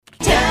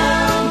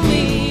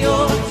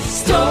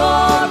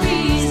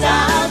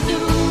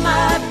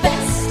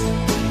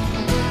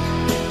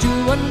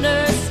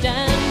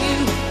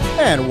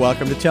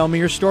welcome to Tell Me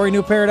Your Story,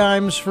 New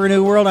Paradigms for a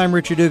New World. I'm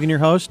Richard Dugan, your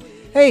host.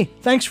 Hey,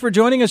 thanks for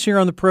joining us here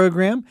on the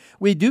program.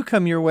 We do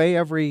come your way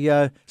every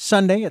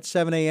Sunday at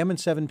 7 a.m. and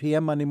 7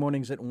 p.m., Monday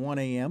mornings at 1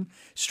 a.m.,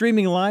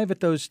 streaming live at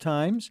those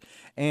times.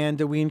 And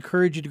we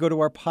encourage you to go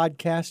to our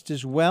podcast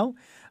as well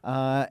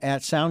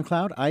at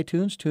SoundCloud,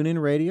 iTunes,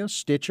 TuneIn Radio,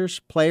 Stitcher,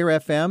 Player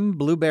FM,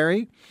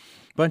 Blueberry,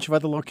 a bunch of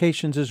other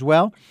locations as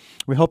well.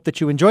 We hope that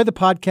you enjoy the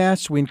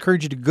podcasts. We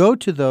encourage you to go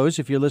to those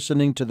if you're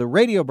listening to the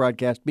radio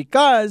broadcast,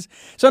 because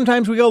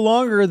sometimes we go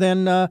longer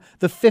than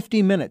the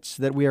 50 minutes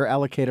that we are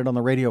allocated on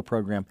the radio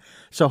program.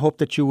 So hope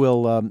that you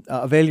will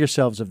avail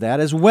yourselves of that,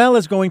 as well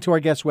as going to our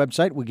guest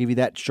website. We'll give you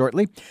that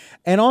shortly.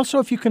 And also,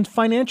 if you can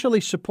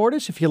financially support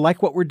us, if you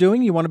like what we're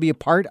doing, you want to be a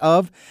part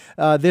of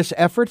this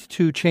effort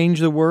to change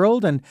the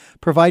world and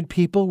provide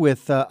people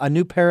with a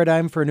new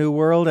paradigm for a new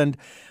world, and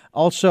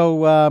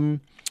also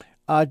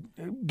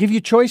give you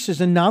choices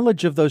and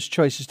knowledge of those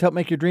choices to help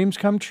make your dreams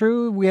come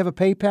true. We have a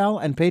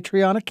PayPal and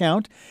Patreon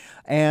account,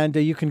 and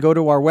you can go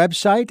to our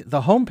website,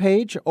 the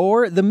homepage,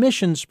 or the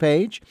missions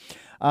page.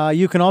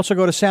 You can also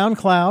go to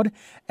SoundCloud,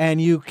 and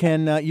you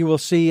will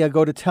see,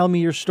 go to Tell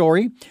Me Your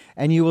Story,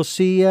 and you will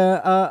see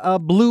a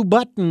blue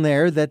button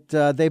there that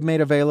they've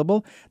made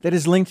available that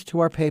is linked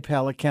to our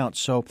PayPal account.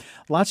 So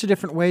lots of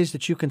different ways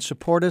that you can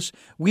support us.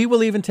 We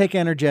will even take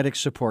energetic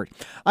support.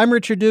 I'm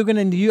Richard Dugan,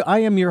 and I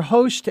am your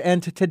host,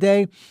 and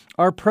today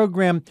our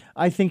program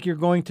I think you're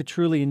going to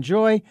truly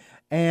enjoy.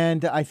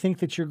 And I think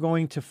that you're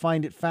going to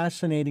find it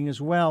fascinating as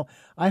well.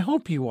 I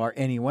hope you are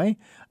anyway.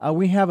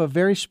 We have a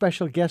very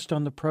special guest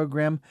on the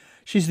program.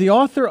 She's the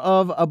author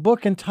of a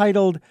book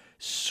entitled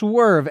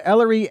Swerve.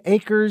 Ellery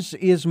Akers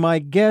is my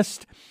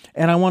guest,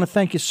 and I want to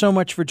thank you so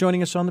much for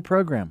joining us on the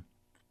program.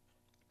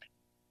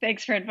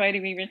 Thanks for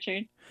inviting me,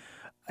 Richard.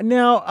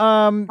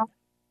 Now,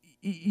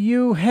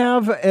 you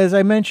have, as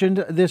I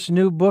mentioned, this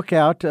new book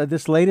out,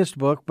 this latest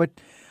book, but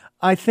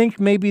I think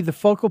maybe the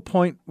focal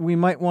point we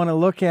might want to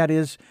look at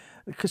is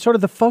sort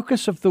of the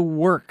focus of the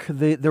work,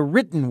 the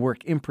written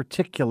work in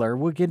particular.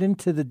 We'll get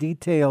into the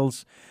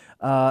details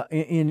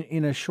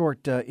in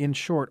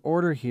short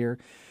order here.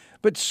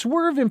 But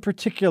Swerve in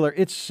particular,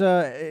 it's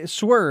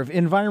Swerve,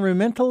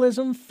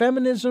 Environmentalism,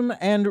 Feminism,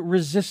 and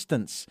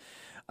Resistance.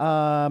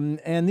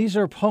 And these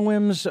are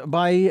poems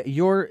by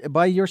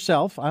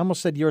yourself. I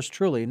almost said yours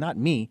truly, not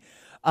me,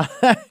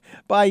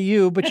 by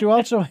you. But you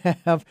also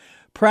have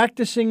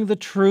Practicing the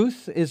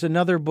Truth is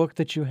another book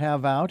that you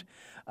have out.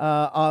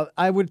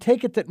 I would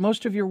take it that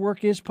most of your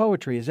work is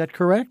poetry. Is that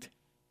correct?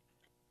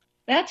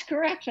 That's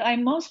correct.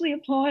 I'm mostly a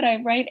poet.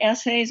 I write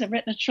essays. I've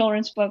written a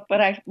children's book,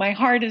 but my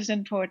heart is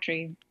in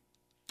poetry.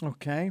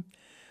 Okay.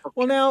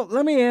 Well, now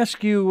let me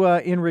ask you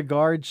in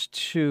regards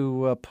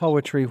to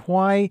poetry,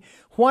 why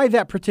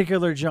that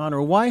particular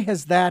genre? Why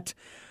has that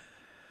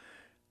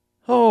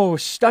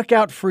stuck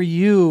out for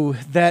you,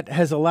 that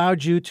has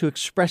allowed you to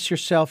express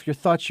yourself, your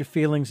thoughts, your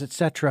feelings,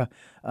 etc.,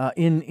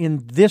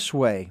 in this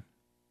way?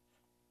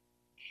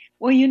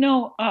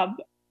 Well,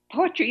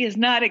 poetry is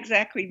not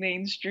exactly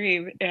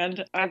mainstream,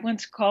 and I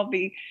once called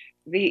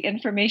the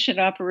information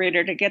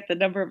operator to get the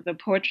number of the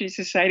Poetry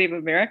Society of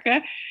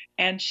America,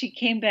 and she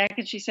came back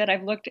and she said,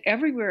 I've looked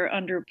everywhere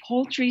under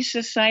Poultry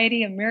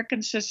Society,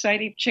 American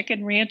Society of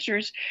Chicken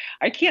Ranchers.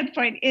 I can't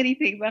find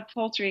anything about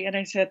poultry. And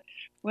I said,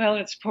 well,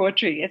 it's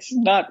poetry. It's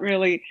not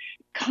really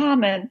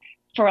common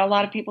for a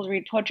lot of people to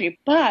read poetry,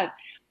 but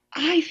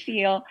I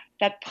feel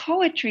that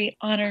poetry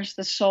honors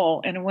the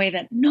soul in a way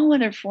that no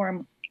other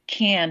form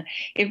can.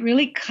 It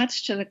really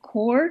cuts to the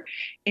core.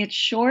 It's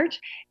short.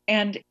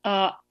 And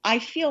I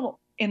feel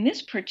in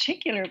this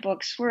particular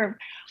book, Swerve,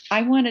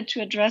 I wanted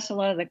to address a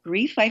lot of the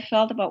grief I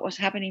felt about what's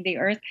happening to the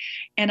earth.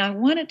 And I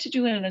wanted to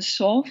do it in a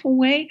soulful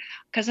way,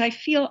 because I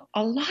feel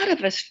a lot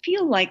of us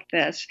feel like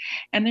this.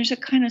 And there's a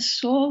kind of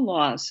soul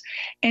loss.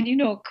 And,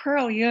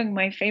 Carl Jung,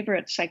 my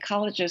favorite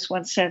psychologist,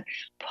 once said,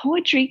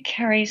 poetry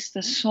carries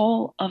the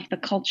soul of the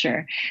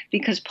culture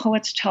because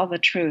poets tell the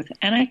truth.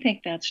 And I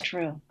think that's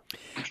true.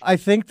 I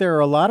think there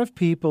are a lot of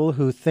people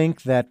who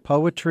think that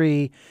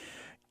poetry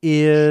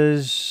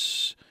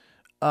is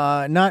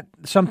not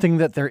something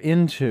that they're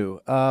into,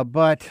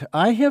 but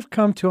I have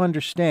come to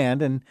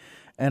understand,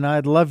 and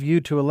I'd love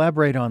you to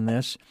elaborate on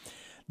this,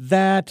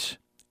 that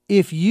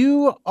if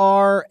you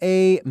are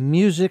a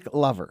music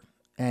lover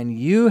and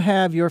you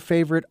have your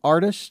favorite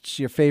artists,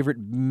 your favorite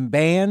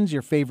bands,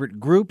 your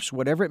favorite groups,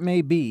 whatever it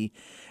may be,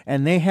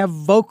 and they have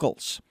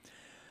vocals,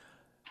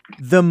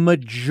 the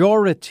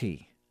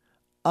majority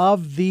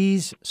of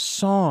these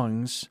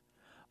songs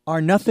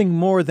are nothing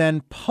more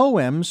than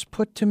poems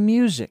put to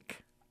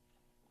music.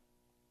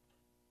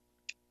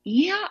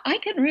 Yeah, I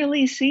can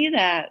really see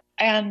that.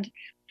 And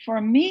for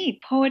me,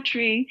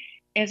 poetry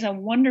is a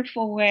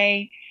wonderful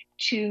way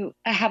to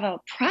have a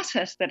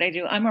process that I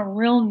do. I'm a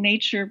real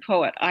nature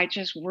poet. I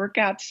just work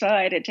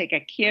outside. I take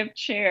a Kiev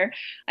chair.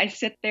 I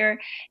sit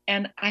there,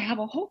 and I have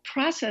a whole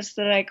process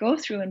that I go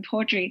through in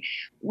poetry,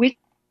 which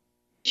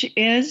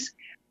is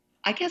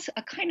I guess,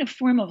 a kind of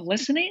form of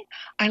listening.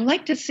 I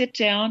like to sit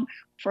down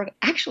for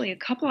actually a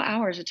couple of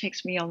hours. It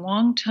takes me a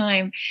long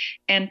time,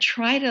 and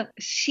try to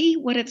see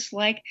what it's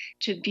like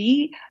to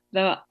be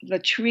the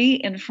tree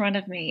in front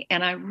of me.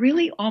 And I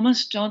really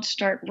almost don't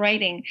start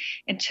writing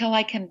until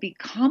I can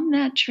become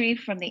that tree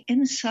from the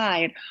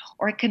inside,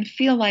 or I can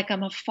feel like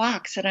I'm a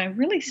fox. And I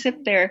really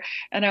sit there,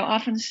 and I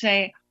often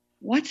say,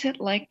 what's it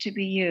like to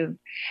be you?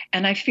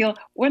 And I feel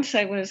once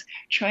I was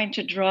trying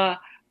to draw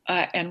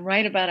and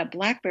write about a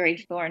blackberry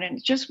thorn, and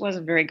it just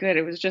wasn't very good.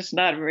 It was just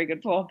not a very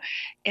good poem.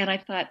 And I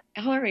thought,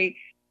 Ellery,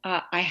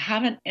 I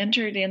haven't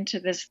entered into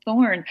this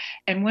thorn.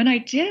 And when I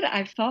did,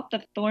 I felt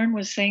the thorn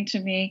was saying to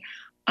me,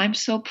 I'm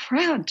so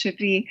proud to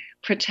be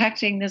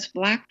protecting this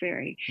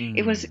blackberry.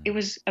 It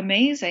was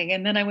amazing.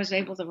 And then I was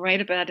able to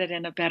write about it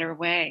in a better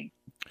way.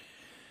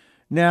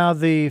 Now,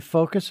 the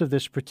focus of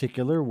this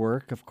particular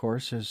work, of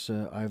course, as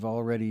I've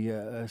already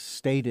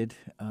stated,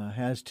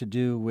 has to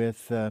do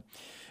with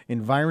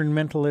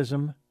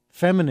environmentalism,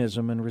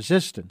 feminism, and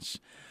resistance.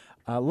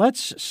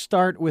 Let's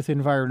start with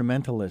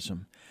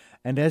environmentalism.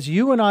 And as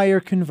you and I are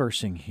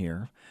conversing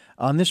here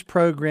on this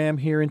program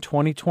here in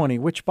 2020,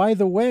 which, by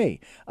the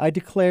way, I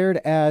declared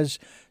as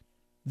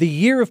the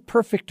year of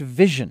perfect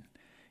vision,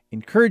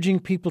 encouraging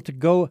people to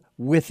go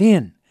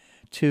within,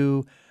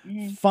 to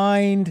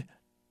find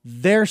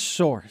their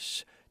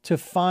source, to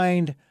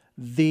find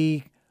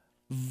the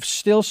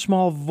still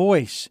small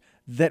voice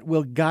that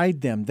will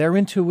guide them, their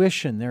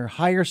intuition, their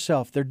higher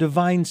self, their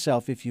divine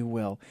self, if you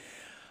will.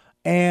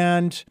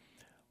 And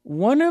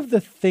one of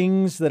the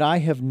things that I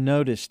have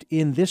noticed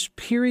in this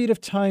period of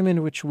time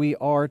in which we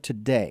are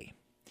today,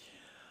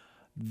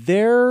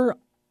 there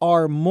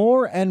are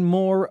more and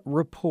more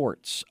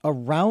reports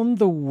around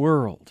the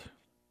world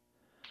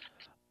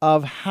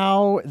of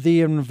how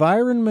the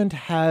environment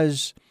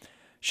has,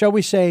 shall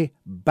we say,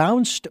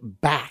 bounced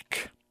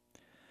back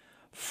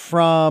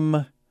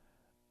from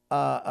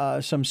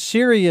some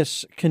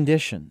serious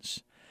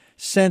conditions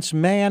since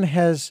man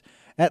has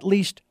at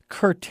least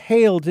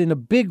curtailed in a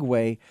big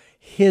way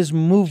his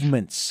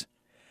movements.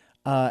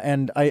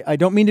 And I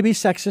don't mean to be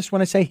sexist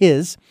when I say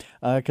his,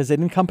 because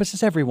it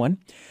encompasses everyone.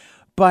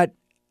 But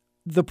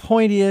the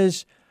point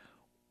is,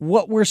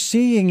 what we're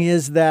seeing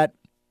is that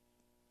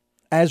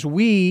as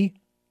we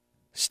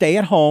stay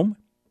at home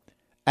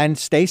and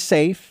stay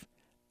safe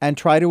and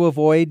try to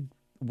avoid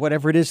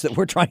whatever it is that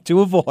we're trying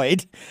to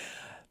avoid,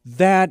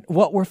 that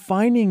what we're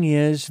finding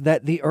is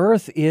that the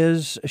earth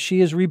is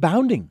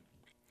rebounding.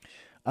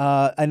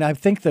 And I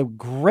think the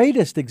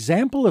greatest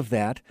example of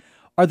that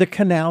are the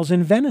canals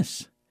in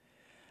Venice.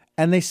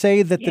 And they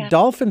say that the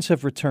dolphins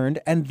have returned,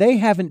 and they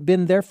haven't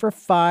been there for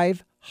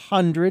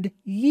 500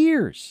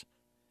 years.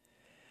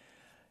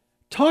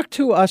 Talk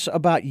to us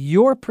about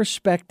your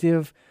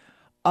perspective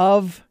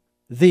of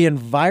the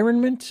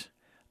environment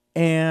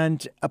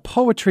and a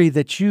poetry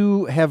that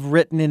you have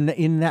written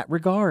in that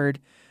regard,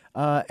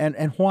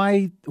 and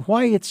why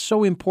it's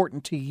so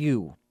important to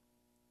you.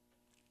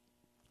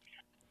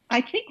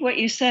 I think what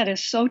you said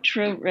is so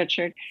true,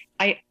 Richard.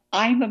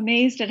 I'm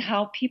amazed at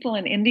how people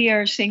in India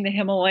are seeing the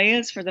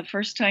Himalayas for the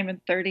first time in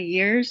 30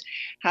 years,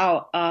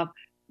 how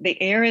the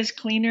air is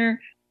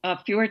cleaner,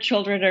 fewer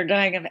children are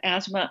dying of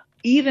asthma,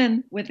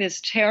 even with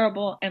this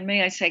terrible and,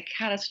 may I say,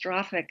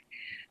 catastrophic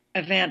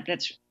event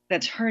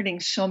that's hurting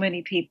so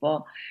many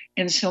people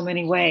in so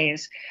many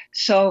ways.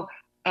 So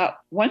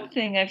one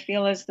thing I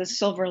feel is the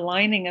silver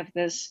lining of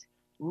this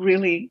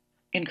really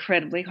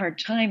incredibly hard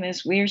time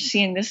is we are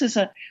seeing this is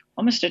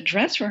almost a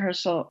dress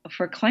rehearsal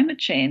for climate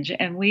change,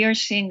 and we are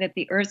seeing that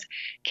the earth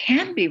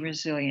can be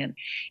resilient.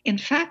 In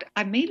fact,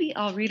 maybe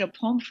I'll read a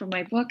poem from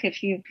my book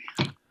if you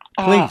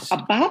Please.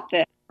 About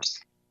this.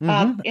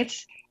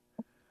 It's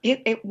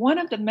one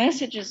of the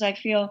messages I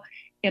feel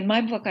in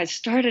my book. I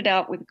started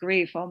out with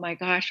grief, oh my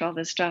gosh, all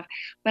this stuff,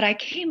 but I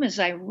came as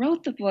I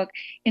wrote the book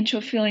into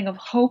a feeling of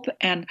hope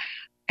and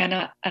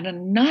not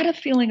a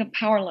feeling of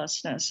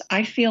powerlessness.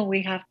 I feel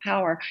we have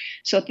power.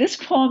 So this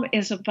poem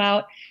is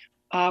about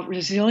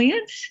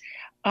resilience.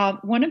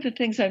 One of the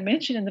things I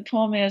mentioned in the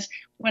poem is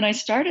when I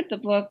started the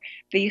book,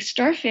 the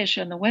starfish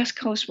on the West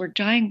Coast were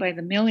dying by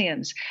the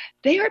millions.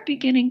 They are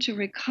beginning to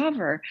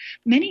recover.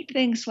 Many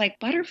things like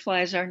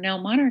butterflies are now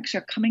monarchs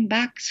are coming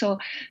back. So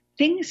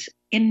things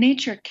in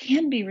nature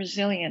can be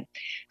resilient.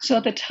 So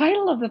the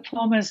title of the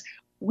poem is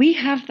We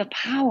Have the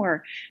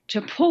Power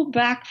to Pull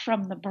Back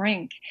from the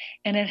Brink.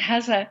 And it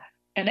has an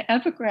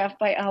epigraph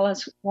by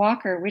Alice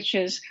Walker, which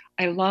is,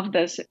 I love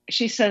this.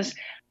 She says,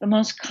 the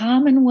most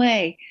common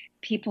way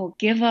people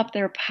give up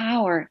their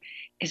power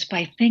is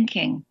by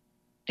thinking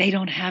they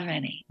don't have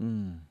any.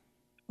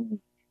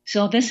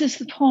 So this is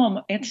the poem.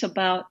 It's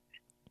about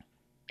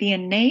the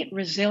innate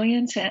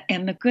resilience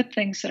and the good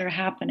things that are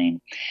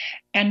happening.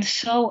 And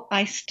so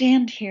I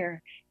stand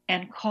here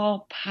and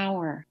call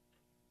power.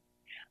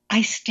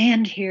 I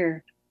stand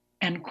here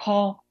and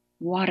call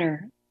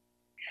water.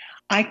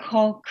 I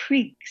call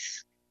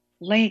creeks,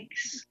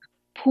 lakes,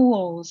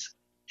 pools,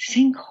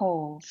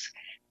 sinkholes,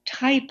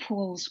 tide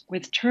pools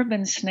with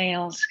turban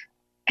snails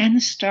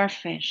and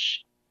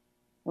starfish.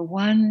 the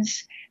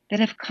ones that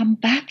have come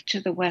back to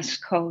the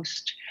West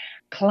Coast,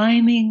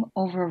 climbing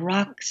over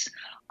rocks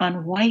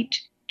on white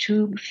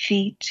tube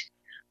feet,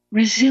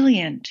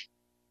 resilient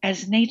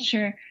as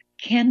nature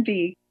can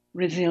be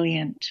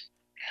resilient.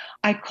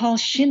 I call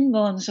shin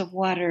bones of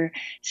water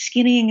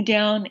skinnying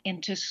down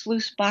into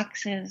sluice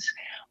boxes,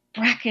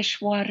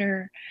 brackish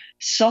water,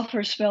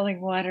 sulfur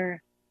smelling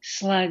water,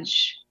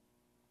 sludge,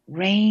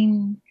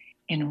 rain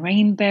in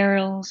rain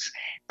barrels,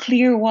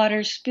 clear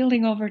water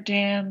spilling over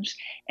dams,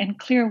 and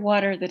clear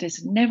water that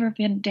has never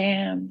been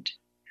dammed.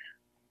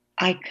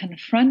 I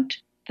confront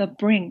the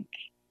brink,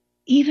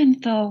 even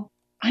though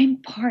I'm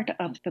part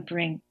of the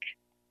brink.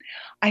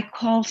 I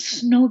call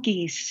snow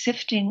geese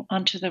sifting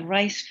onto the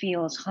rice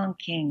fields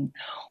honking,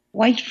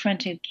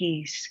 white-fronted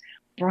geese,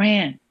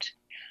 brant.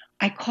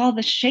 I call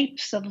the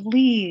shapes of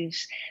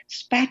leaves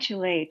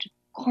spatulate,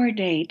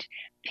 cordate,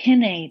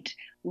 pinnate,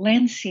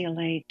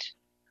 lanceolate.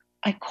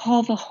 I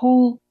call the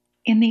hole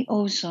in the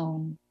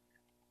ozone,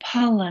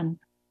 pollen,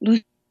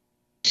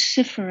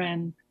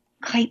 luciferin,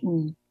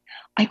 chitin.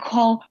 I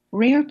call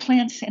rare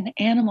plants and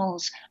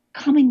animals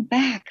coming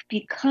back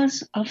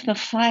because of the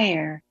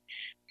fire.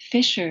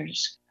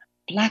 Fishers,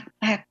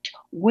 black-backed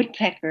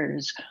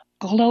woodpeckers,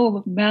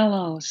 globe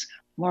mallows,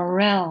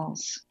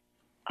 morels.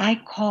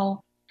 I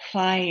call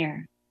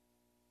fire.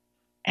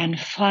 And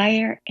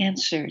fire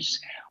answers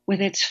with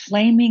its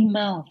flaming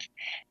mouth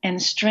and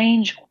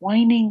strange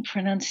whining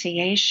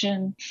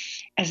pronunciation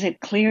as it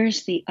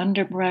clears the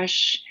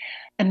underbrush,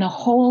 and the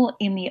hole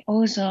in the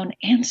ozone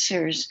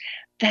answers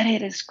that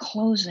it is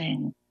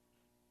closing.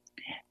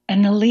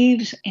 And the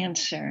leaves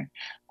answer.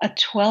 A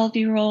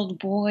 12-year-old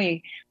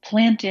boy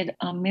planted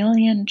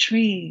 1,000,000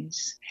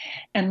 trees,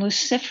 and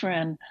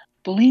luciferin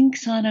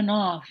blinks on and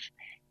off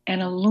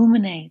and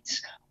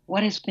illuminates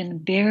what has been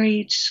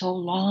buried so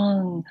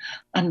long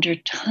under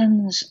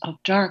tons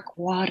of dark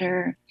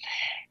water,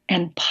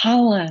 and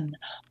pollen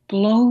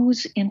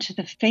blows into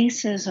the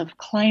faces of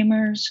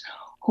climbers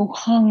who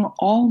hung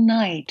all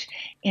night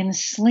in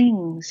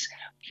slings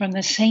from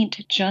the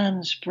St.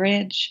 John's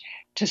Bridge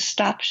to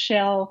stop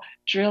shell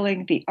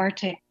drilling the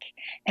Arctic.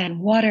 And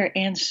water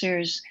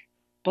answers.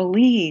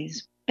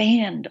 Belize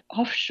banned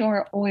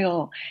offshore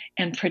oil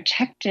and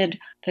protected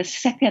the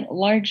second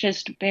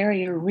largest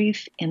barrier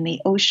reef in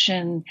the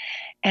ocean.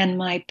 And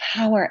my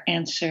power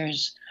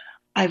answers.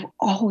 I've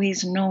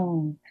always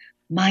known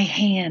my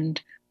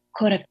hand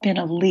could have been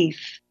a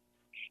leaf.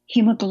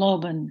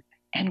 Hemoglobin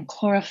and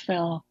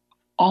chlorophyll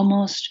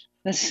almost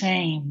the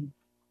same,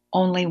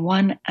 only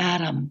one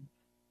atom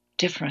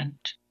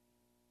different.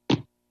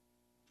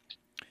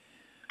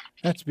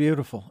 That's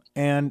beautiful.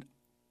 And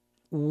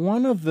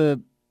one of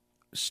the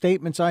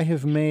statements I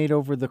have made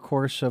over the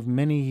course of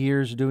many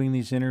years doing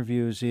these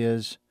interviews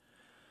is,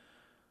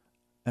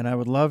 and I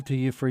would love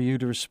for you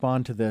to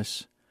respond to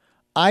this,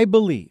 I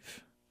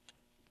believe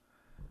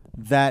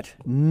that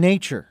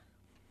nature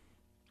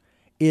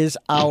is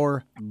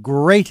our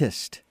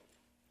greatest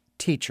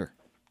teacher.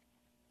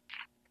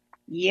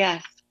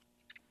 Yes.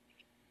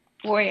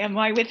 Boy, am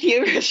I with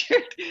you,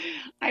 Richard.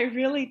 I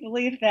really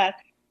believe that.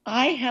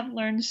 I have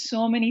learned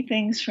so many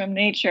things from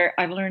nature.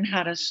 I've learned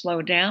how to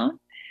slow down,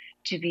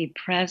 to be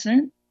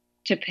present,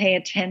 to pay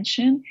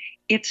attention.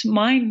 It's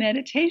my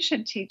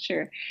meditation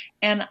teacher.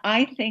 And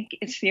I think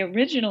it's the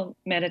original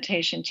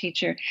meditation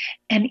teacher.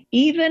 And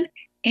even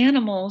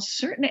animals,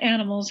 certain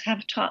animals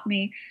have taught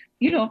me,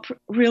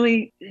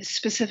 really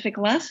specific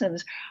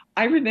lessons.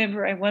 I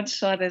remember I once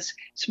saw this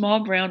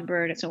small brown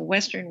bird. It's a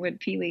western wood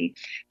pewee.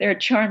 They're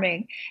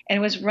charming. And it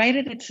was right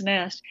at its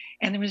nest.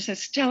 And there was a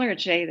stellar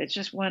jay that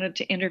just wanted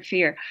to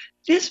interfere.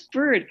 This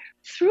bird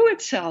threw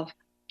itself,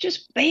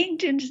 just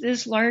banged into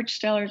this large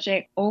stellar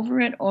jay over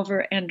and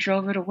over and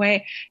drove it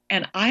away.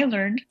 And I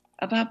learned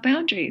about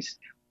boundaries.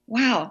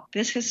 Wow,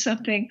 this is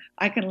something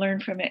I can learn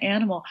from an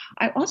animal.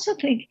 I also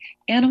think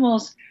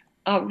animals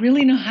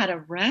really know how to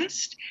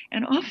rest.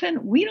 And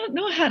often we don't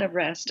know how to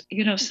rest.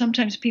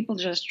 Sometimes people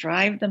just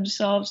drive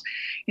themselves,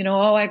 I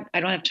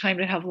don't have time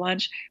to have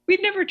lunch.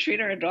 We'd never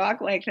treat our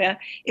dog like that.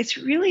 It's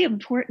really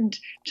important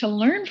to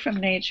learn from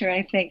nature,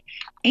 I think.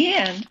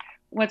 And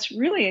what's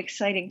really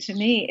exciting to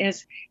me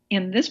is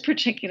in this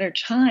particular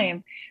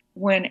time,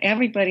 when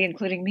everybody,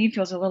 including me,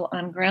 feels a little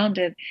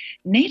ungrounded,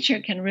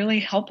 nature can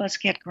really help us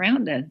get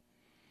grounded.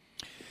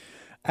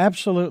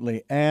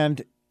 Absolutely.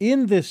 And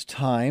in this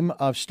time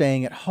of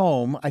staying at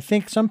home, I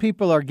think some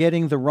people are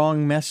getting the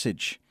wrong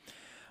message.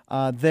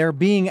 They're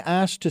being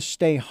asked to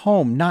stay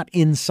home, not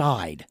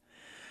inside,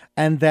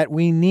 and that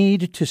we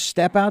need to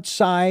step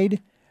outside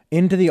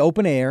into the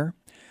open air.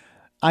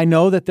 I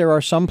know that there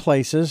are some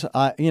places,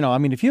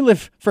 if you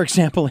live, for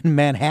example, in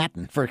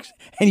Manhattan,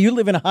 and you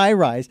live in a high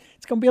rise,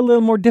 it's going to be a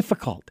little more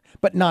difficult,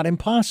 but not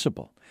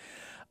impossible.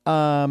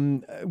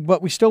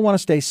 But we still want to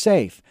stay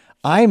safe.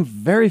 I'm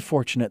very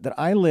fortunate that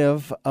I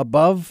live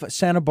above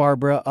Santa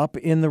Barbara, up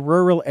in the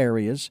rural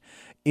areas,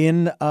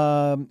 in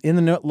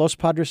the Los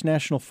Padres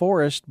National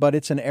Forest, but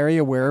it's an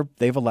area where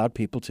they've allowed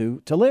people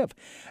to live.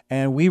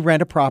 And we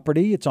rent a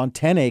property. It's on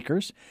 10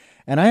 acres.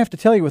 And I have to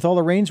tell you, with all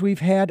the rains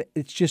we've had,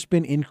 it's just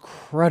been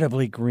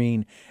incredibly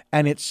green.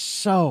 And it's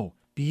so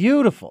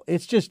beautiful.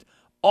 It's just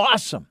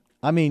awesome.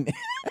 I mean,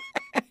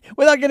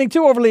 without getting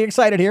too overly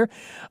excited here.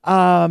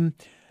 And,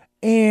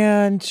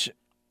 and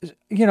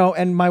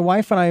my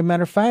wife and I,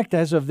 matter of fact,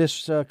 as of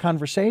this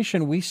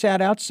conversation, we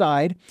sat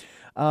outside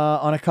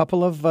on a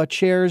couple of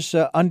chairs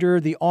under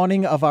the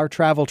awning of our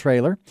travel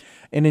trailer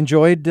and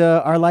enjoyed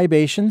our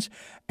libations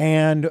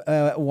and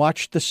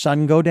watched the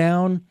sun go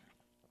down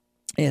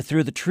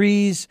through the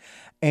trees.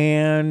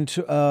 And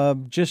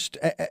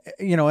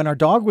and our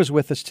dog was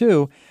with us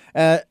too.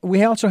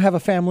 We also have a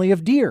family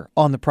of deer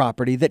on the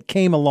property that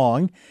came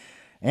along.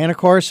 And of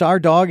course, our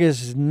dog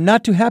is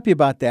not too happy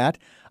about that.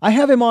 I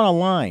have him on a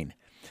line,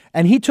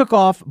 and he took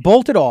off,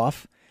 bolted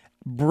off,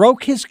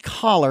 broke his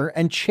collar,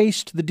 and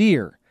chased the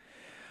deer.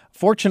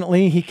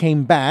 Fortunately, he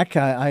came back.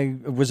 I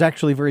was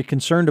actually very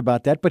concerned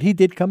about that, but he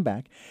did come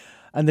back,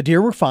 and the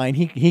deer were fine.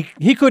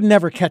 He could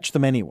never catch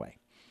them anyway.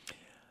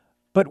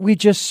 But we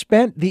just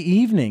spent the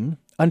evening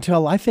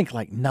until I think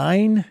like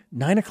 9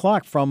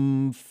 o'clock,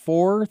 from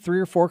 3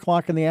 or 4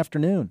 o'clock in the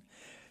afternoon,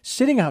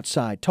 sitting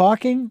outside,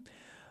 talking,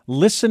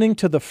 listening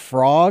to the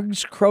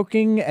frogs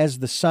croaking as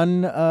the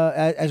sun,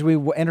 as we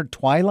entered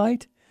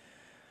twilight.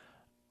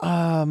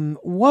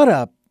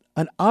 What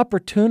an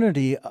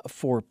opportunity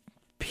for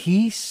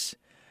peace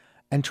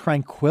and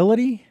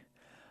tranquility,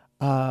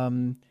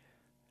 and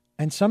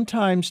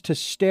sometimes to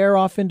stare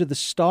off into the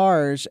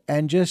stars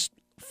and just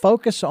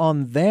focus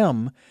on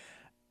them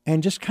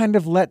and just kind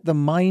of let the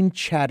mind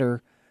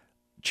chatter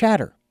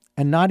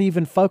and not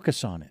even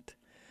focus on it.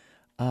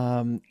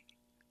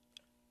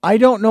 I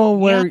don't know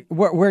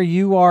where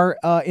you are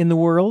in the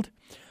world,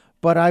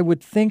 but I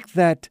would think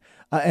that,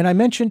 and I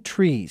mentioned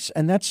trees,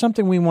 and that's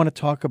something we want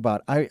to talk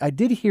about. I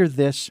did hear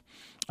this,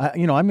 I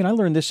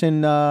learned this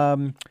in,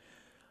 I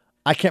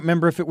can't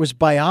remember if it was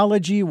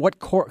biology, what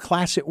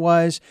class it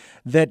was,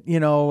 that,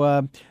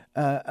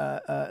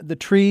 the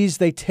trees,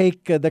 they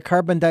take the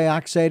carbon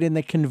dioxide and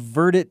they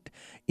convert it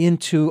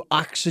into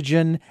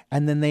oxygen,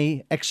 and then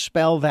they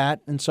expel that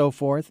and so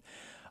forth.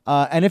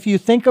 And if you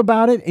think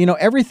about it,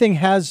 everything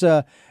has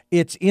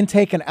its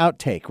intake and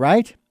outtake,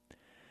 right?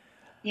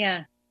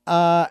 Yeah.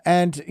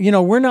 And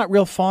we're not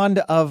real fond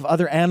of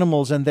other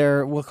animals and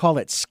we'll call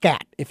it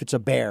scat if it's a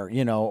bear,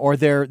 or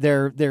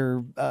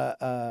their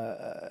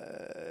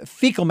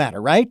fecal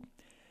matter, right?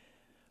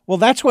 Well,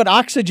 that's what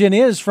oxygen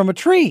is from a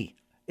tree.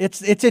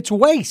 It's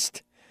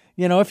waste.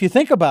 If you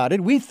think about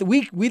it,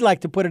 we like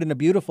to put it in a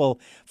beautiful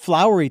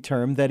flowery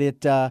term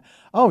that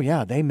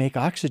they make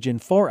oxygen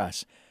for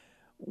us.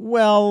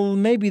 Well,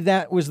 maybe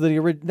that was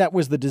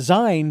the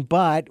design,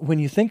 but when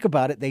you think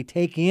about it, they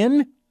take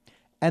in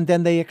and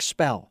then they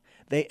expel.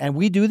 And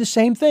we do the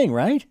same thing,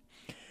 right?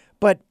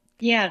 But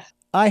yes,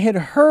 I had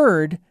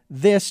heard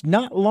this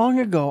not long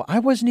ago. I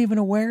wasn't even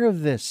aware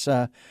of this,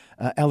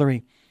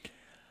 Ellery,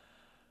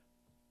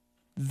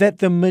 that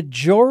the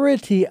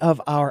majority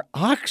of our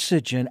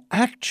oxygen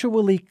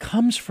actually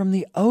comes from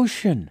the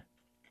ocean.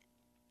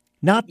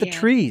 Not the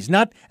trees.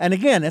 And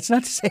again, that's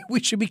not to say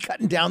we should be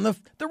cutting down the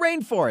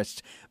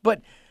rainforests,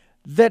 but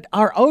that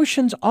our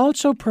oceans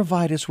also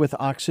provide us with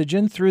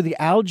oxygen through the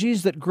algae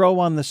that grow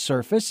on the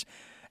surface.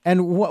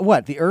 And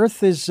what? The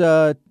earth is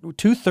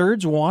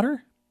 2/3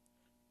 water?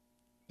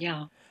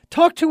 Yeah.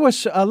 Talk to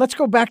us. Let's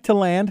go back to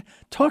land.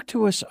 Talk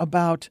to us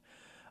about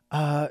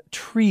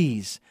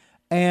trees,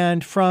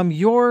 and from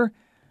your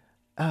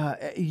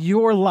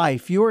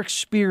life, your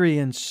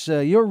experience,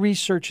 your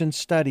research and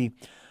study.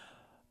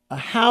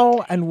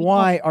 How and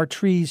why are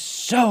trees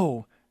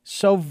so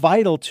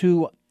vital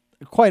to,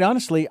 quite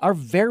honestly, our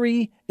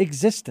very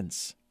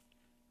existence?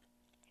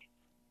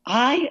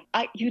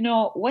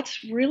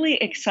 What's really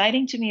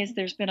exciting to me is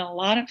there's been a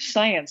lot of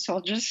science. So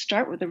I'll just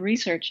start with the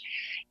research.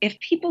 If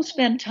people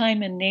spend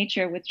time in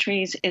nature with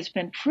trees, it's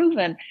been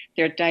proven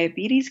their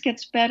diabetes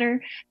gets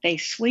better, they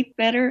sleep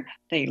better,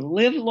 they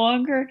live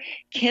longer.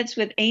 Kids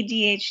with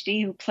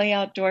ADHD who play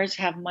outdoors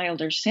have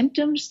milder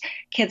symptoms.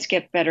 Kids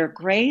get better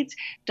grades.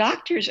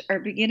 Doctors are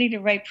beginning to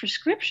write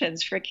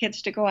prescriptions for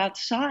kids to go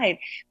outside.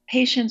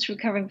 Patients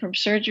recovering from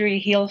surgery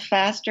heal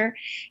faster.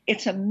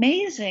 It's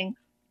amazing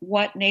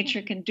what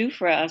nature can do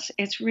for us.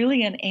 It's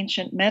really an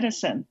ancient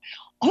medicine.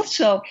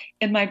 Also,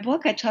 in my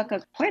book, I talk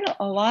quite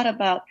a lot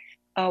about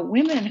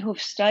women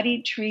who've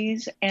studied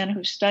trees and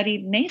who've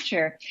studied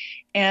nature.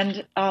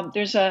 And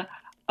there's a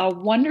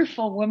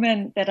wonderful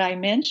woman that I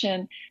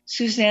mentioned,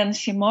 Suzanne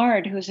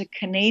Simard, who's a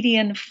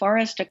Canadian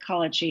forest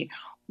ecology.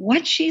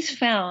 What she's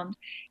found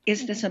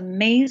is this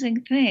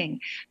amazing thing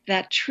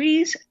that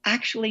trees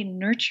actually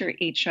nurture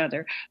each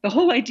other. The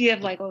whole idea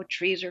of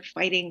trees are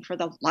fighting for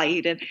the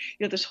light and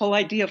this whole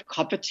idea of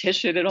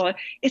competition and all that,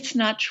 it's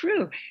not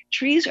true.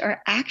 Trees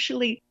are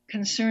actually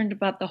concerned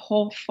about the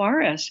whole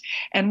forest.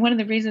 And one of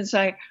the reasons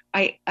I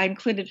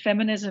included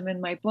feminism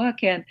in my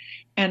book and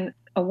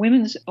a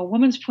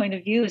woman's point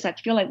of view is I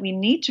feel like we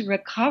need to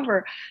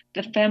recover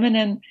the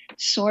feminine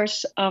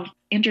source of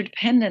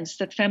interdependence,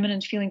 the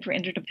feminine feeling for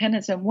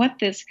interdependence. And what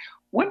this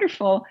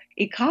wonderful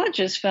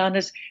ecologists found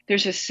is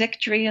there's a sick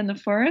tree in the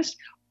forest.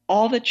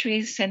 All the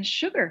trees send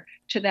sugar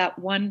to that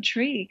one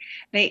tree.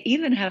 They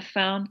even have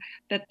found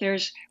that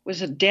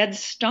was a dead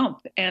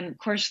stump, and of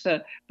course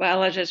the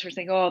biologists were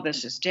thinking, "Oh,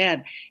 this is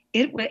dead."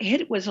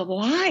 It was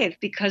alive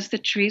because the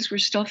trees were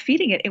still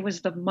feeding it. It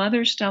was the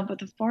mother stump of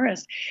the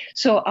forest.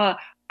 So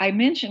I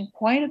mentioned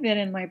quite a bit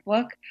in my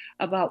book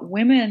about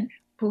women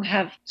who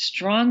have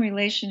strong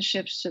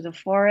relationships to the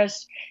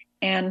forest.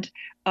 And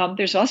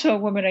there's also a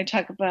woman I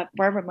talk about,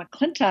 Barbara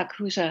McClintock,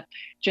 who's a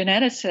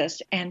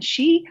geneticist, and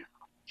she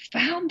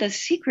found the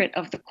secret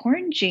of the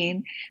corn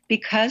gene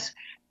because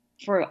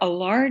for a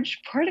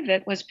large part of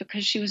it was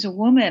because she was a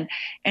woman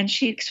and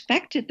she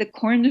expected the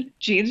corn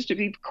genes to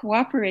be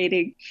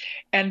cooperating,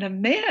 and the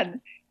men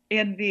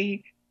in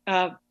the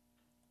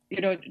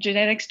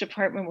genetics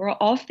department were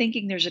all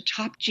thinking there's a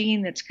top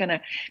gene that's going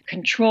to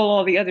control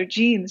all the other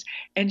genes.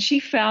 And she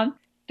found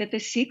that the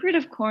secret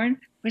of corn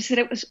was that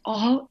it was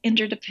all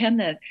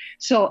interdependent.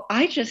 So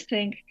I just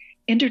think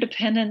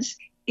interdependence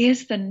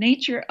is the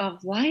nature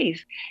of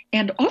life.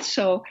 And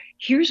also,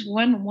 here's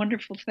one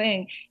wonderful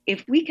thing.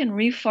 If we can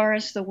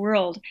reforest the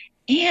world,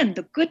 and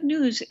the good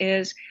news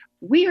is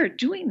we are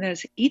doing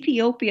this.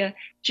 Ethiopia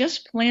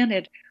just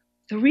planted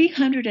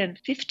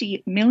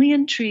 350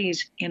 million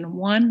trees in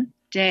one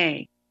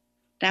day.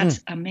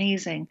 That's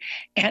amazing.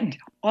 And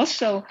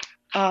also,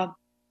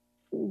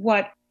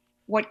 what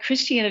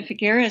Christiana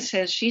Figueres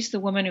says, she's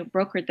the woman who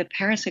brokered the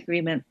Paris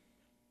Agreement.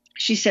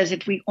 She says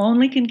if we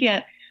only can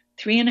get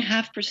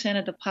 3.5%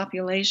 of the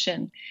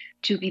population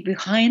to be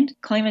behind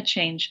climate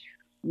change,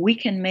 we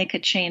can make a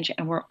change,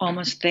 and we're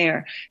almost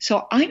there.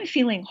 So I'm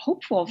feeling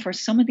hopeful for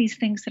some of these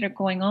things that are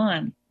going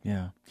on.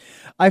 Yeah.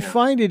 I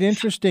find it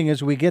interesting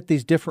as we get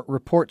these different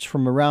reports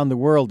from around the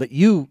world that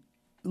you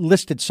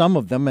listed some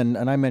of them,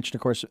 and I mentioned,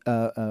 of course,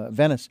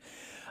 Venice,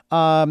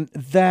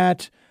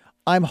 that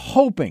I'm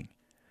hoping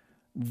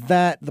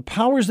that the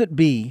powers that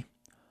be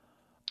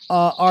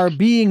are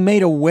being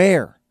made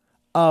aware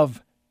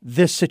of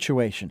this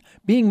situation,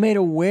 being made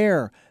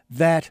aware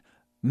that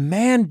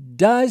man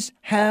does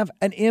have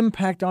an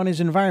impact on his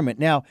environment.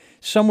 Now,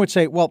 some would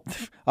say, well,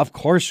 of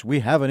course we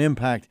have an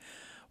impact.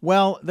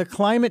 Well, the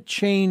climate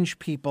change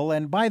people,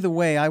 and by the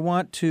way, I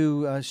want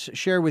to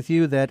share with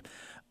you that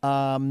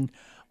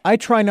I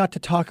try not to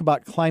talk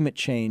about climate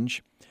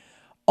change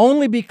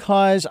only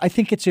because I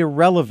think it's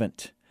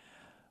irrelevant.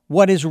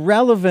 What is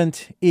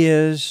relevant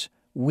is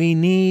we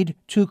need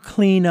to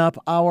clean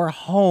up our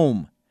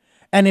home.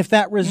 And if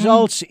that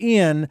results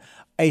in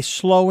a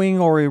slowing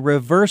or a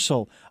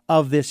reversal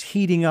of this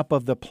heating up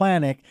of the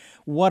planet,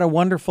 what a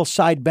wonderful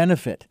side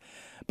benefit.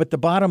 But the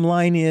bottom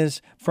line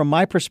is, from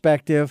my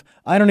perspective,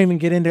 I don't even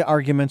get into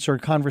arguments or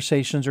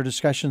conversations or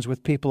discussions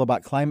with people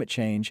about climate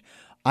change.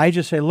 I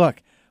just say,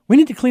 look, we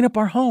need to clean up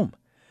our home.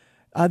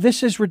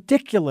 This is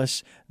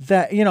ridiculous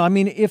that,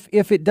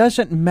 if it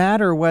doesn't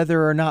matter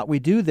whether or not we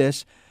do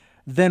this,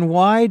 then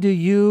why do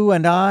you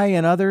and I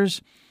and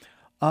others,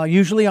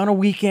 usually on a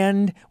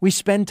weekend, we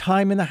spend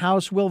time in the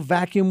house, we'll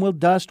vacuum, we'll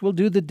dust, we'll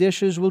do the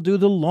dishes, we'll do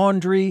the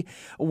laundry,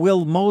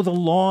 we'll mow the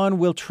lawn,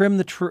 we'll trim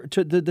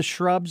the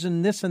shrubs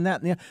and this and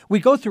that. We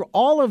go through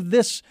all of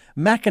this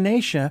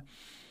machination,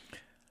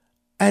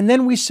 and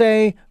then we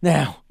say,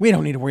 no, we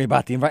don't need to worry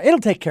about the environment. It'll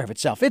take care of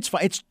itself. It's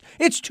fine.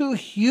 It's too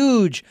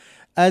huge.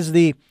 As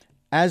the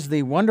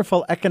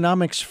wonderful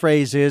economics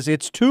phrase is,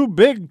 it's too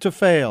big to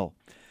fail.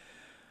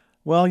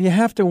 Well, you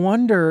have to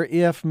wonder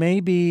if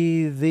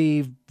maybe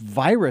the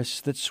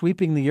virus that's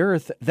sweeping the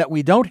earth that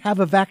we don't have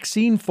a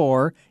vaccine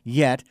for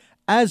yet,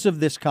 as of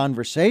this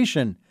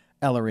conversation,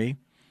 Ellery,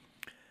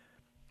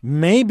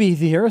 maybe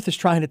the earth is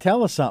trying to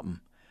tell us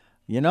something.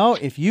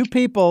 If you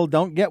people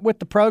don't get with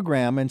the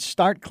program and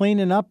start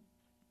cleaning up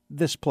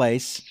this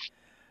place,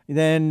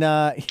 then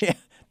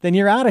then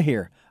you're out of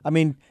here. I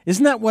mean,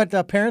 isn't that what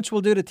parents will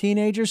do to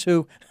teenagers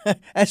who,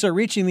 as they're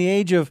reaching the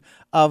age of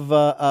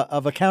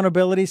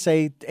accountability,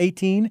 say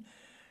 18?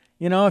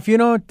 If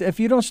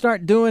you don't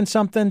start doing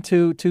something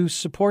to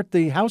support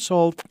the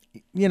household,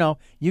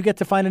 you get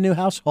to find a new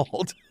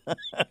household.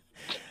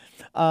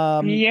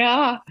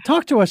 Yeah.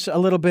 Talk to us a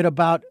little bit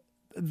about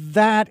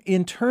that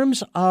in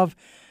terms of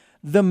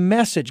the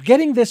message,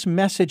 getting this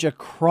message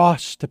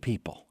across to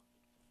people.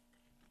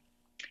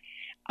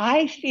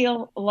 I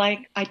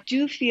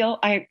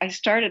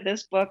started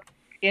this book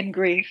in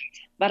grief,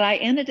 but I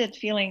ended it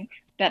feeling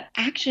that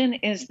action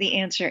is the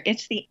answer.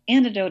 It's the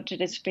antidote to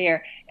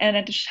despair. And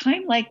at a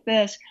time like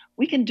this,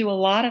 we can do a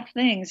lot of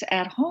things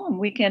at home.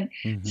 We can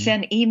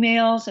send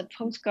emails and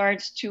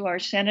postcards to our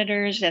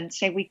senators and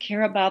say we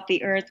care about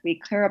the earth, we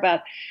care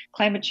about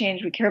climate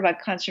change, we care about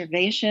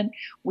conservation.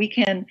 We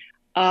can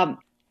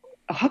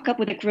hook up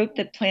with a group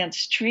that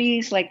plants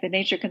trees like the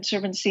Nature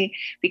Conservancy,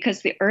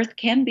 because the earth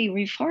can be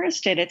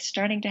reforested. It's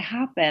starting to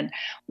happen.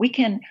 We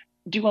can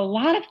do a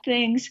lot of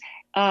things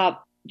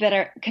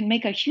that can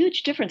make a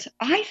huge difference.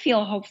 I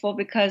feel hopeful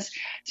because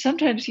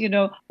sometimes,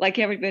 like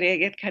everybody, I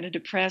get kind of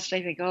depressed.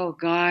 I think, oh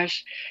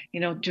gosh,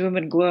 doom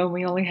and gloom,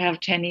 we only have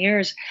 10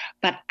 years.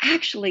 But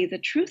actually, the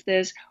truth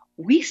is,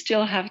 we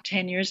still have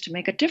 10 years to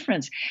make a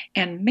difference.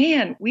 And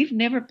man, we've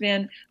never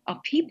been a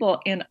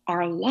people in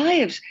our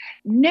lives.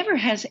 Never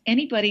has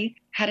anybody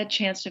had a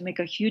chance to make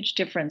a huge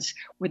difference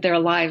with their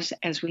lives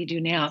as we do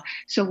now.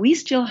 So we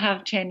still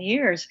have 10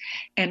 years,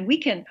 and we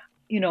can,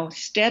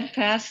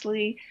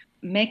 steadfastly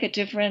make a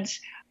difference,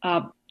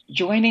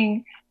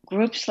 joining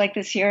groups like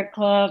the Sierra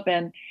Club,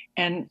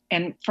 and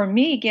for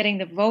me, getting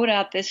the vote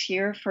out this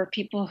year for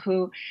people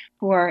who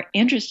are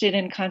interested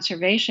in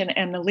conservation.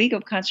 And the League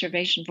of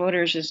Conservation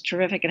Voters is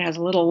terrific. It has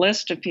a little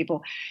list of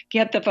people.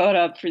 Get the vote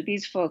out for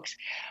these folks.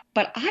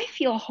 But I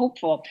feel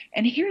hopeful,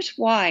 and here's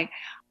why.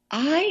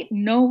 I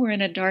know we're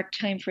in a dark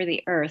time for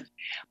the earth,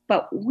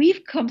 but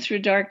we've come through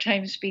dark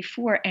times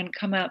before and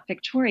come out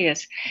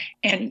victorious.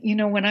 And,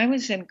 when I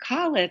was in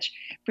college,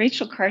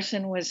 Rachel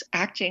Carson was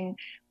acting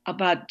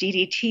about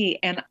DDT,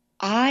 and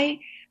I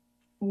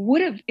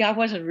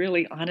wasn't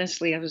really,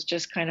 honestly, I was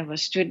just kind of a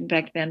student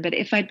back then, but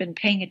if I'd been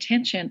paying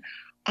attention,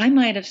 I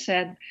might have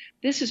said,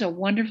 this is a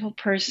wonderful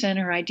person,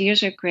 her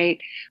ideas are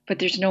great, but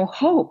there's no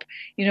hope.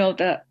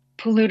 The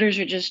polluters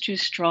are just too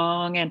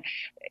strong and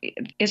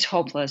it's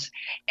hopeless.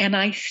 And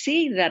I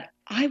see that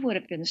I would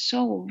have been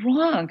so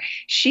wrong.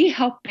 She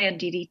helped ban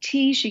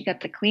DDT. She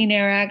got the Clean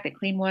Air Act, the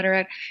Clean Water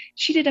Act.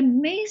 She did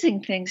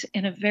amazing things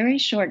in a very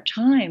short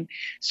time.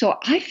 So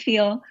I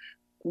feel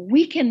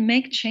we can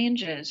make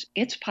changes.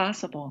 It's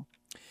possible.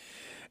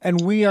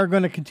 And we are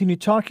going to continue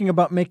talking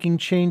about making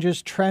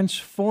changes,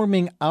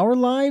 transforming our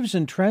lives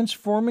and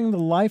transforming the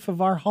life of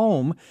our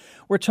home.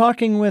 We're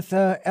talking with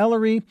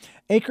Ellery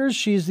Akers.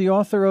 She's the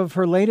author of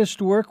her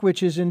latest work,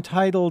 which is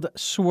entitled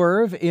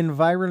Swerve,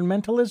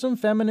 Environmentalism,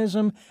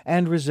 Feminism,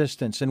 and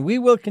Resistance. And we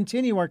will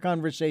continue our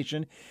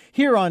conversation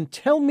here on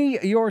Tell Me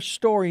Your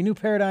Story, New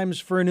Paradigms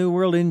for a New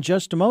World in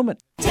just a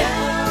moment.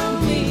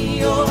 Tell me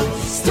your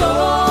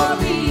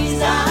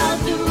stories,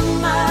 I'll do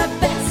my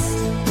best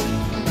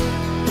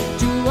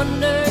to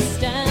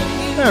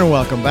understand you. And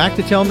welcome back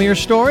to Tell Me Your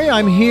Story.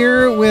 I'm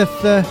here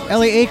with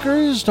Ellie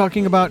Akers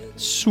talking about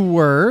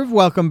Swerve.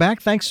 Welcome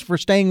back. Thanks for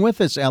staying with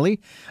us, Ellie.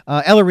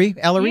 Ellery,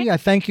 I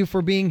thank you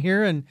for being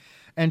here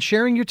and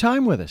sharing your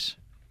time with us.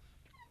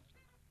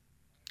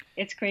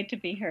 It's great to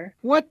be here.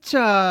 What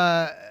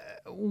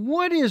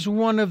is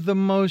one of the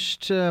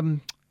most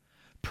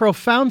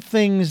profound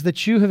things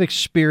that you have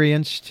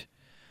experienced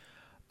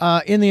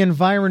in the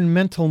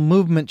environmental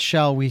movement,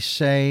 shall we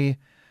say,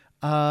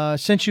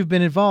 since you've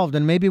been involved?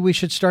 And maybe we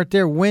should start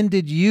there. When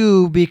did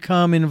you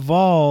become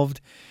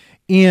involved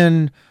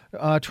in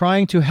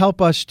trying to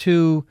help us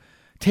to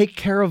take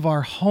care of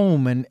our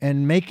home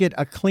and make it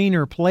a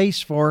cleaner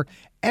place for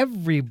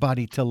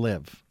everybody to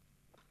live?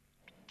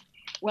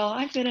 Well,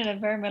 I've been an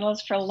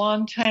environmentalist for a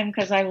long time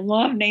because I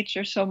love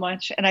nature so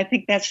much. And I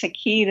think that's the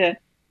key to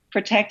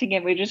protecting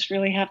it. We just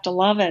really have to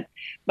love it.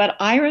 But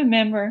I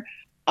remember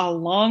a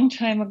long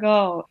time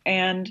ago,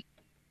 and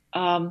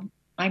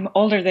I'm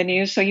older than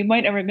you, so you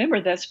might not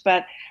remember this,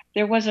 but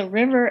there was a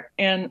river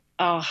in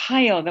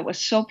Ohio that was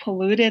so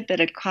polluted that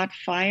it caught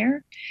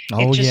fire.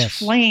 Oh, it just yes.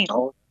 flamed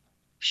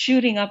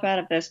shooting up out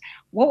of this.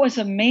 What was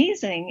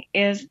amazing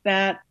is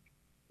that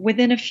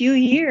within a few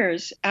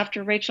years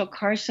after Rachel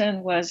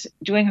Carson was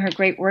doing her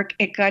great work,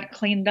 it got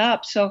cleaned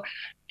up. So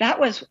that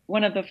was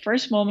one of the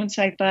first moments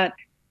I thought,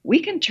 we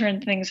can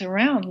turn things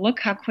around. Look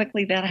how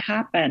quickly that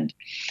happened.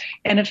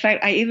 And in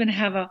fact, I even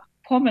have a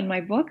poem in my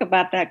book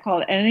about that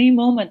called At Any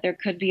Moment There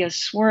Could Be a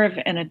Swerve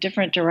in a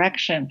Different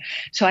Direction.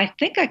 So I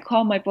think I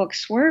call my book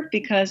Swerve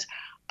because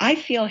I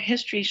feel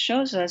history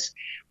shows us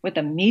with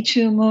the Me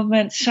Too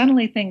movement,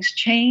 suddenly things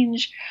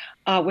change.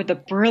 With the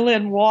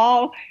Berlin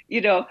Wall,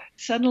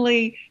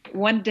 suddenly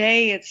one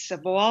day it's a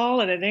wall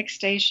and the next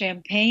day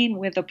champagne.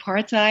 With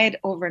apartheid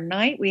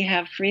overnight, we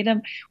have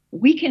freedom.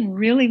 We can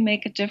really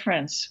make a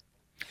difference.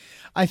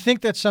 I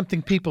think that's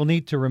something people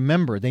need to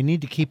remember. They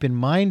need to keep in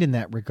mind in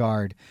that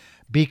regard,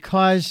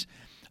 because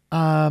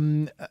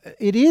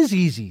it is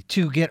easy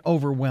to get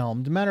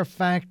overwhelmed. Matter of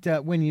fact,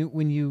 when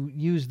you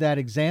use that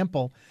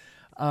example,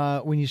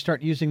 when you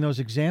start using those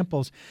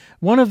examples,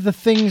 one of the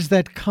things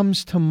that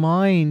comes to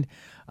mind,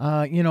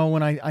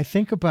 when I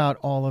think about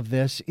all of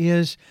this,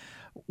 is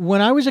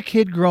when I was a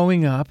kid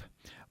growing up.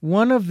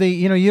 One of the,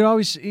 you'd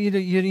always,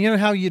 you know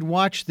how you'd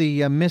watch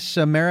the Miss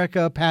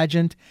America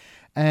pageant,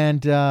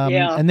 and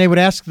they would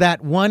ask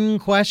that one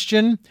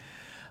question,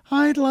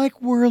 I'd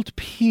like world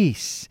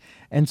peace,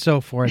 and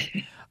so forth.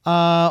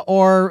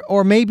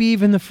 Or maybe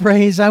even the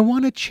phrase, I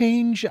want to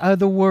change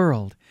the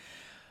world.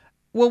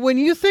 Well, when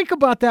you think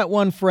about that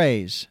one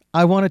phrase,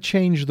 I want to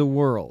change the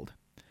world,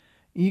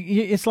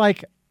 it's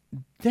like,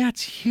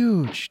 that's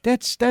huge.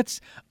 That's.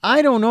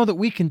 I don't know that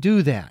we can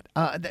do that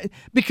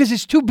because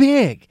it's too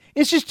big.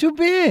 It's just too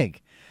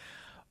big.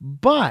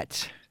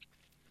 But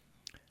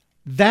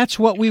that's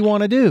what we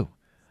want to do.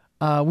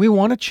 We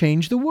want to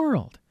change the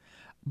world.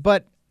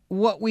 But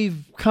what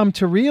we've come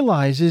to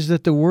realize is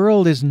that the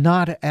world is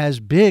not as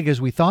big as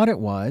we thought it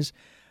was,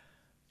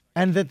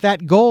 and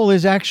that goal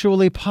is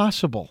actually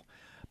possible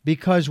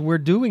because we're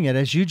doing it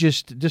as you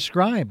just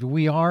described.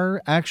 We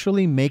are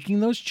actually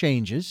making those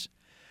changes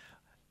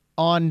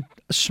on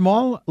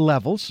small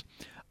levels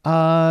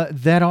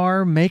that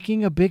are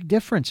making a big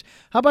difference.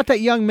 How about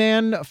that young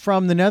man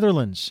from the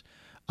Netherlands?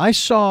 I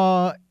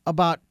saw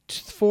about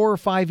 4 or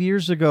 5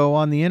 years ago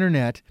on the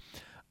internet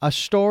a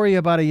story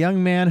about a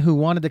young man who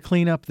wanted to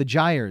clean up the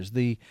gyres,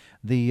 the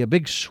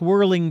big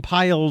swirling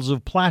piles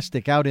of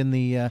plastic out in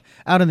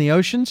the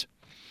oceans.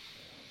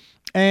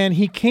 And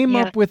he came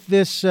up with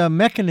this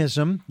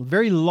mechanism,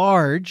 very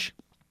large,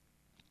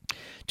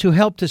 to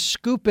help to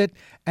scoop it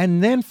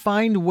and then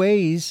find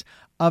ways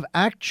of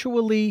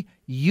actually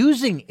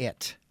using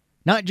it,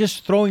 not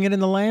just throwing it in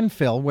the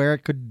landfill where it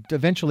could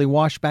eventually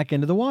wash back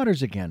into the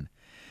waters again.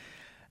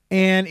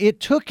 And it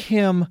took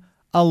him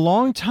a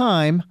long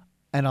time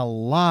and a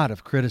lot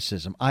of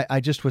criticism.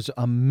 I just was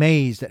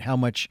amazed at how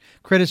much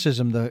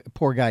criticism the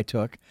poor guy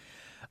took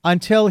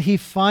until he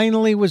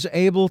finally was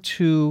able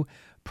to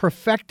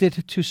perfect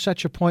it to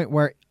such a point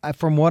where,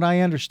 from what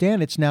I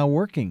understand, it's now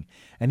working.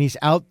 And he's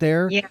out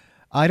there. Yeah.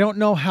 I don't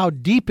know how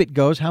deep it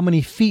goes, how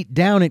many feet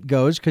down it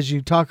goes, because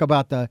you talk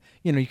about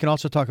you can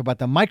also talk about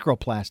the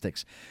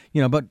microplastics,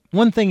 but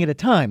one thing at a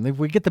time. If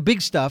we get the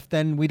big stuff,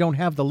 then we don't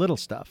have the little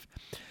stuff.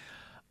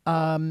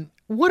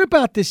 What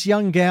about this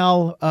young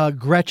gal,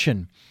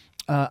 Gretchen?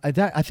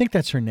 I think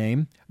that's her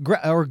name,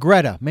 or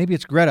Greta. Maybe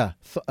it's Greta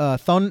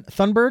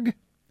Thunberg.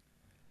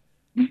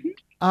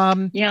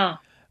 Mm-hmm. Yeah.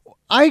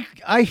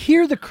 I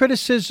hear the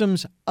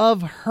criticisms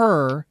of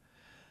her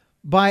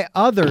by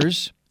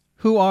others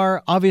who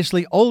are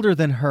obviously older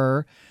than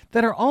her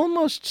that are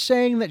almost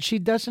saying that she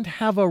doesn't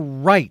have a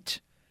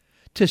right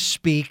to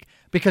speak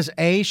because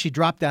A, she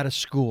dropped out of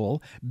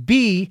school,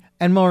 B,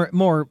 and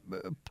more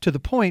to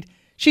the point,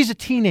 she's a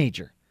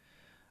teenager.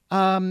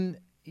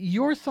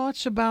 Your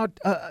thoughts about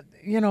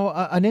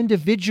an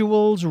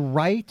individual's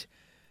right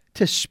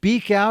to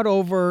speak out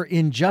over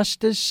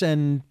injustice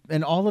and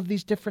all of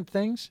these different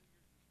things?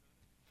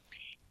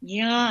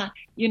 Yeah.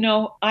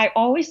 I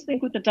always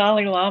think what the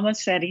Dalai Lama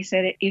said. He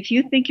said, if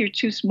you think you're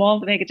too small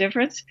to make a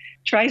difference,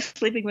 try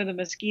sleeping with a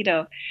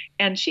mosquito.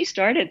 And she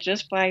started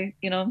just by,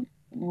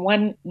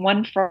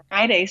 one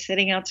Friday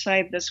sitting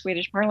outside the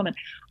Swedish parliament.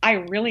 I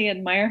really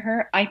admire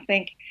her. I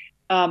think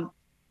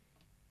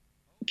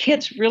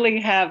kids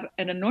really have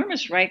an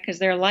enormous right because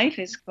their life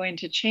is going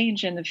to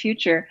change in the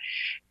future.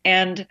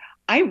 And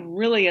I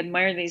really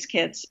admire these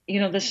kids.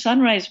 The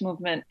Sunrise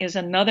Movement is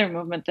another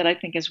movement that I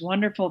think is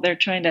wonderful. They're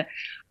trying to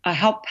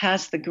help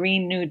pass the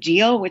Green New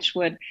Deal, which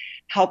would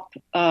help,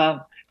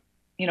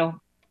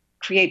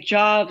 create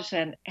jobs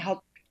and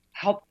help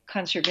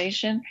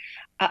conservation.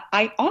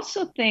 I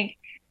also think,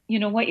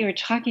 what you're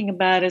talking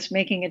about is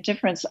making a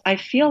difference. I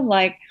feel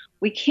like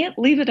we can't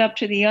leave it up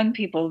to the young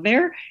people.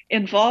 They're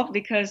involved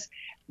because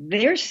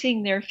they're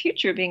seeing their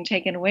future being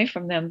taken away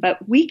from them.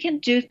 But we can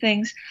do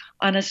things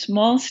on a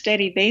small,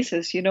 steady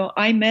basis.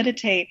 I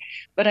meditate,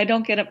 but I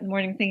don't get up in the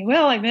morning thinking,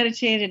 well, I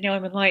meditated, now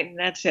I'm enlightened,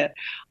 that's it.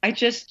 I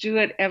just do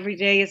it every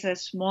day as a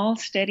small,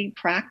 steady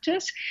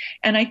practice.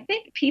 And I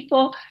think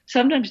people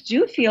sometimes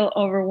do feel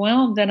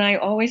overwhelmed. And I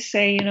always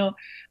say,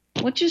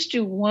 well, just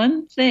do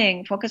one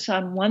thing, focus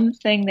on one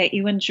thing that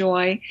you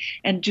enjoy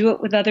and do it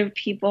with other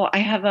people. I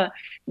have a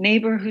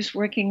neighbor who's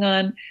working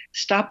on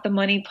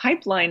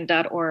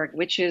stopthemoneypipeline.org,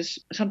 which is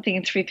something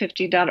in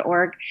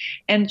 350.org.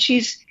 And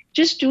she's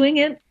just doing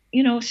it,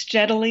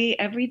 steadily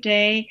every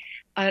day.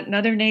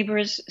 Another neighbor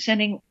is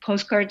sending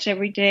postcards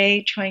every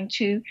day, trying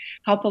to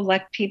help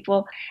elect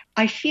people.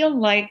 I feel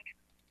like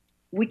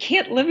we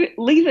can't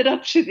leave it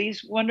up to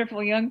these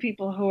wonderful young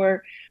people who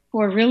are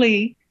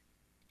really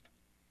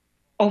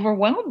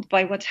overwhelmed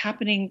by what's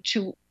happening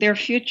to their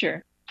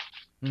future.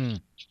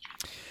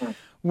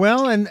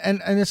 Well, and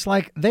it's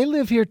like they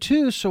live here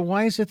too, so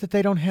why is it that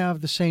they don't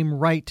have the same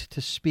right to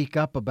speak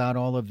up about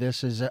all of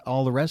this as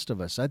all the rest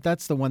of us?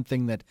 That's the one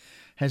thing that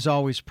has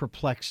always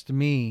perplexed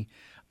me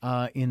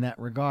in that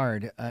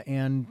regard.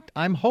 And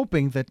I'm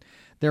hoping that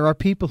there are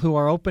people who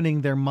are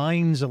opening their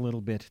minds a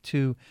little bit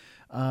to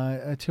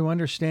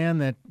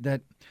understand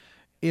that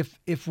if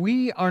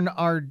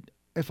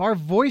our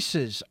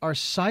voices are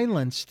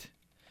silenced,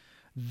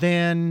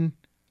 then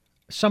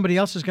somebody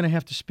else is going to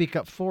have to speak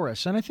up for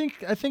us. And I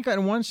think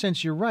in one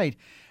sense you're right.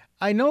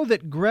 I know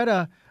that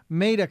Greta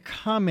made a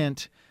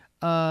comment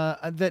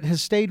that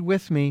has stayed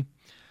with me,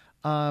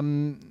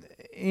 and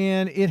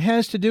it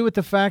has to do with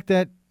the fact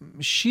that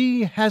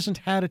she hasn't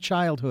had a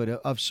childhood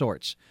of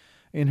sorts,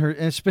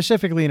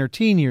 specifically in her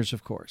teen years,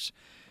 of course,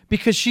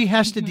 because she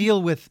has to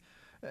deal with.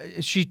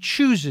 She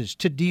chooses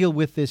to deal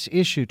with this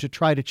issue to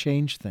try to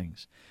change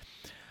things.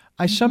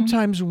 I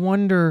sometimes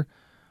wonder.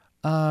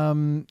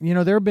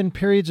 There have been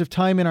periods of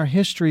time in our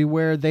history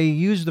where they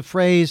use the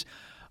phrase,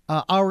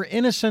 our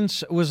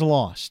innocence was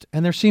lost.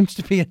 And there seems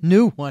to be a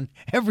new one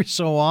every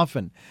so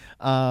often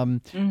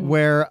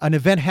where an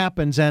event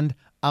happens and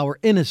our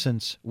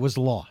innocence was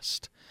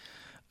lost.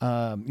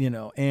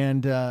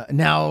 And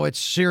now it's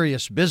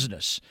serious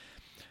business.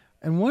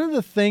 And one of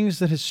the things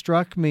that has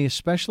struck me,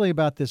 especially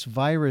about this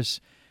virus,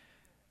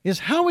 is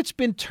how it's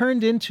been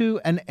turned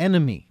into an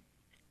enemy.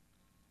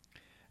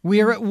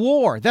 We are at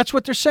war. That's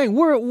what they're saying.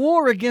 We're at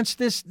war against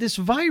this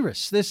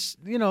virus, this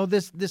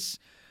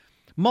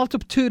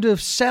multitude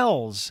of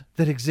cells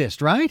that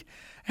exist, right?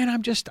 And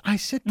I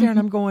sit there and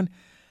I'm going,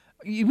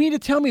 you mean to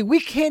tell me we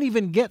can't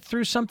even get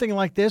through something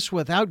like this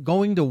without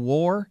going to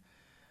war?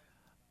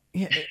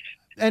 Yeah.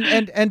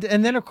 And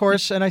then, of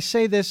course, and I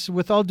say this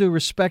with all due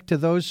respect to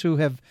those who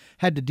have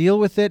had to deal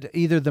with it,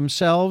 either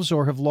themselves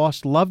or have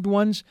lost loved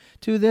ones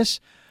to this.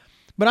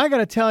 But I got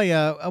to tell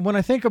you, when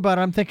I think about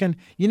it, I'm thinking,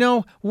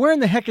 where in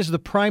the heck is the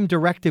prime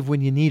directive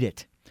when you need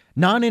it?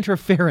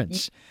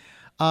 Non-interference.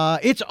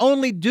 It's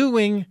only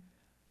doing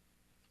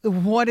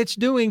what it's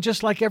doing,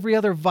 just like every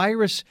other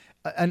virus.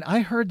 And I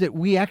heard that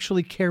we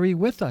actually carry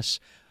with us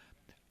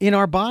in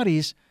our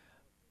bodies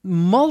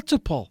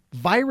multiple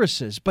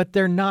viruses, but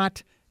they're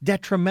not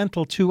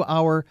detrimental to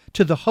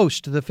the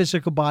host, to the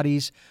physical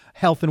body's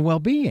health and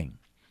well-being.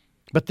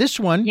 But this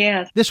one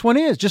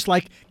is just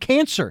like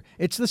cancer.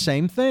 It's the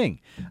same thing.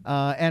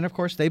 And of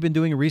course, they've been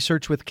doing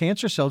research with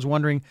cancer cells,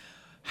 wondering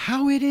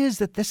how it is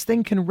that this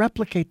thing can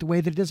replicate the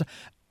way that it does.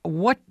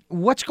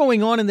 What's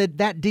going on in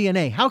that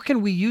DNA? How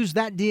can we use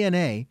that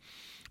DNA,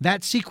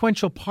 that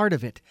sequential part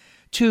of it,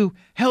 to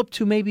help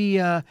to maybe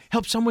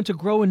help someone to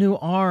grow a new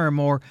arm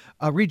or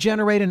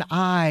regenerate an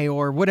eye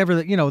or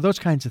whatever, those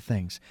kinds of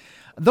things.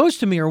 Those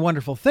to me are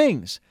wonderful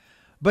things.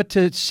 But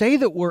to say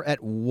that we're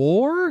at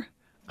war,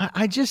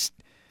 I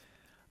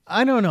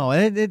don't know.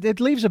 It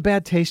leaves a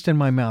bad taste in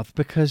my mouth,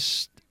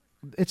 because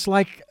it's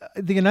like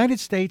the United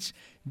States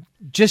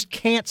just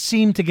can't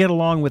seem to get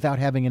along without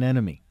having an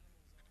enemy.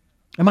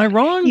 Am I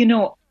wrong?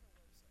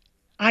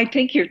 I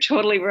think you're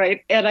totally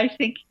right. And I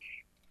think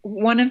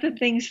one of the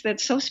things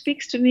that so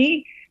speaks to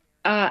me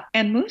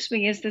and moves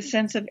me is the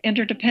sense of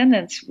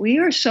interdependence. We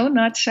are so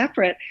not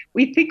separate.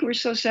 We think we're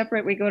so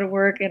separate. We go to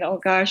work and, oh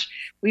gosh,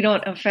 we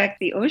don't affect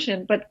the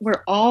ocean, but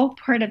we're all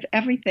part of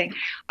everything.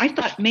 I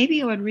thought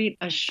maybe I would read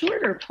a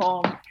shorter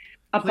poem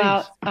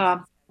about,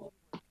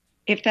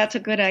 if that's a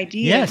good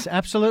idea. Yes,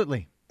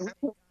 absolutely.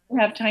 We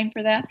have time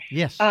for that?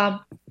 Yes.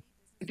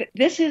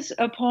 This is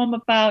a poem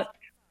about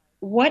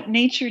what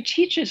nature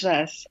teaches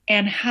us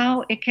and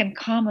how it can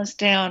calm us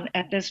down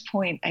at this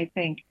point, I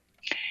think.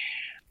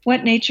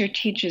 What nature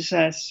teaches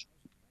us,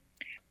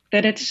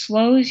 that it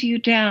slows you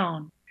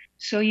down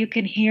so you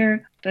can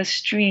hear the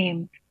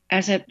stream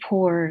as it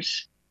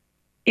pours.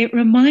 It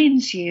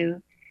reminds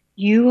you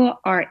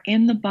are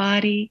in the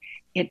body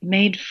it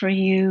made for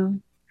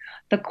you.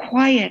 The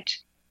quiet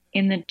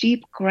in the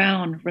deep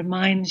ground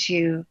reminds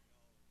you,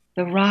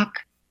 the rock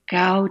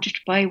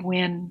gouged by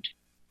wind.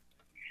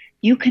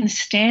 You can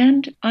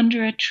stand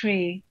under a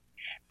tree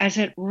as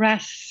it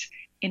rests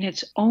in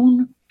its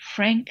own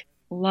frank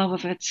love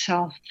of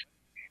itself.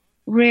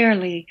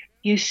 Rarely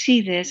you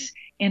see this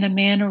in a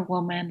man or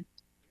woman,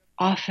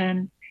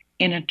 often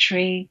in a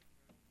tree.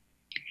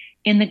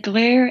 In the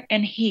glare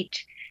and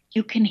heat,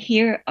 you can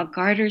hear a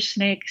garter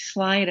snake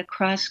slide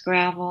across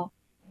gravel.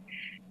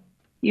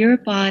 Your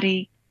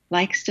body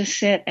likes to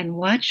sit and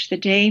watch the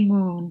day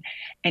moon,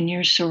 and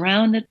you're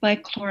surrounded by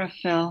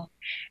chlorophyll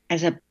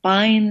as it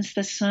binds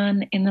the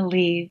sun in the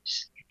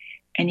leaves,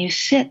 and you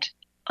sit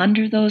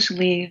under those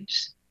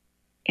leaves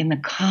in the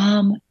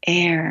calm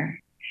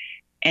air,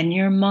 and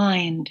your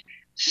mind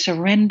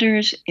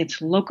surrenders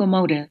its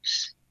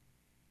locomotives,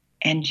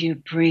 and you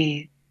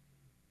breathe.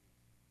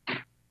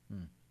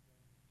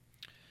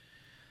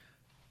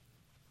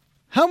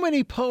 How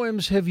many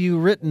poems have you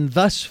written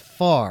thus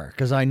far?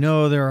 Because I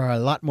know there are a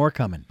lot more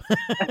coming.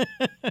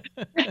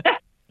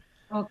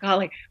 Oh,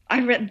 golly.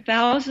 I've written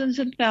thousands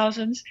and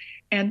thousands.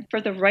 And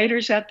for the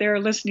writers out there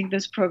listening to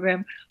this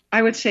program,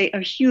 I would say a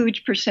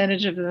huge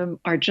percentage of them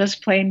are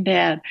just plain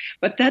bad.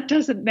 But that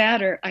doesn't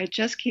matter. I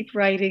just keep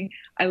writing.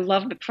 I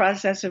love the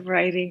process of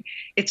writing.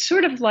 It's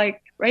sort of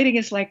like writing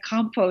is like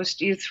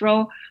compost. You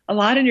throw a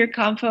lot in your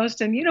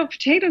compost and,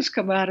 potatoes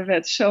come out of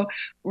it. So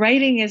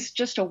writing is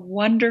just a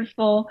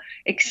wonderful,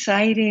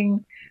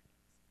 exciting,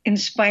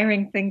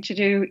 inspiring thing to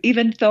do,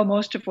 even though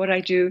most of what I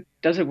do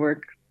doesn't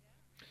work.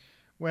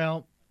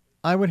 Well,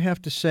 I would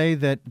have to say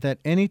that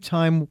any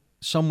time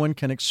someone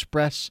can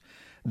express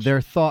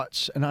their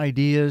thoughts and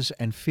ideas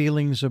and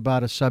feelings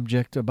about a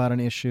subject, about an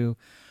issue,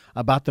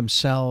 about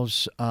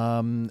themselves,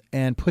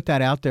 and put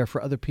that out there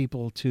for other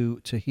people to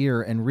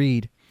hear and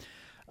read,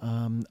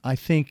 I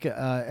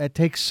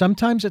think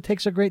sometimes it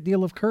takes a great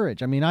deal of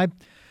courage. I mean,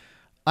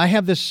 I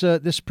have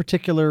this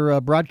particular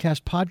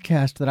broadcast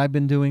podcast that I've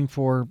been doing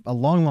for a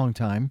long, long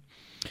time.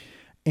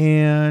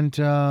 And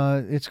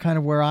it's kind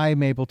of where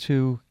I'm able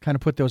to kind of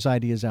put those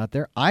ideas out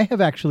there. I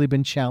have actually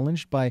been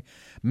challenged by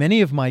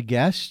many of my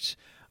guests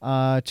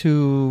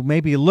to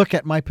maybe look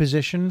at my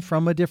position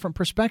from a different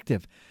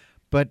perspective.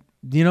 But,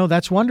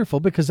 that's wonderful,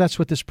 because that's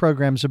what this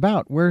program's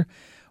about. We're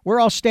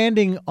all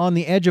standing on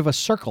the edge of a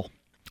circle,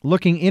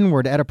 looking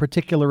inward at a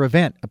particular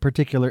event, a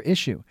particular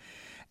issue.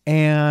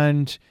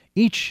 And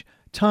each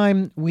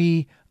time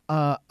we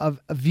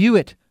view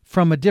it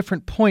from a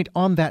different point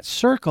on that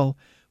circle,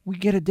 we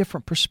get a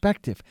different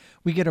perspective.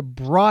 We get a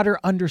broader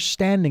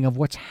understanding of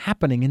what's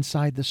happening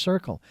inside the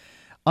circle.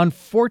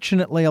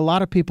 Unfortunately, a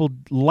lot of people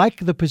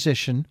like the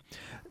position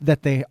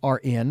that they are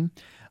in,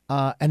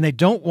 and they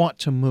don't want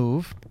to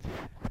move,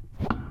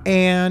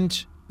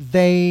 and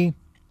they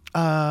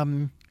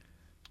become,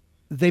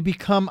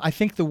 I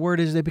think the word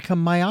is, they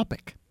become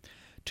myopic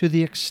to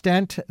the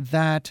extent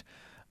that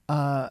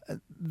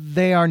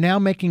they are now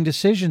making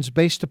decisions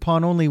based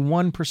upon only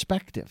one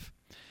perspective.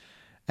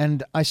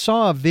 And I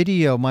saw a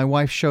video my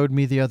wife showed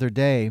me the other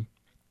day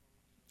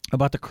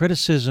about the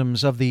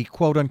criticisms of the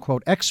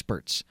quote-unquote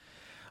experts,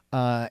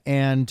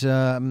 and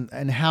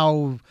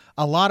how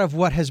a lot of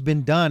what has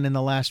been done in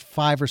the last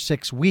 5 or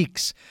 6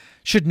 weeks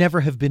should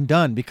never have been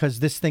done because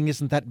this thing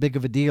isn't that big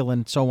of a deal,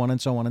 and so on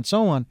and so on and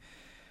so on.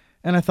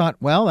 And I thought,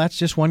 well, that's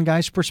just one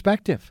guy's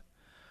perspective.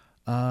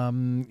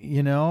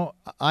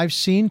 I've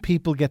seen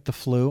people get the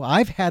flu.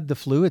 I've had the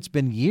flu. It's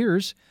been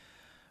years,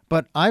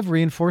 but I've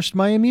reinforced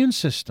my immune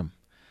system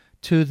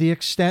to the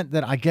extent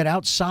that I get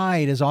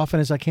outside as often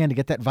as I can to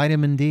get that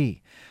vitamin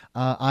D.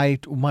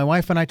 My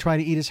wife and I try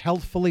to eat as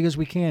healthfully as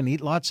we can,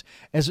 eat lots,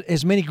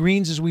 as many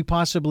greens as we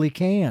possibly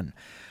can,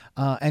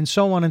 and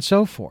so on and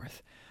so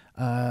forth.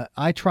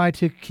 I try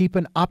to keep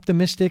an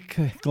optimistic,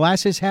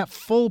 glasses half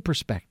full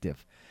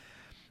perspective.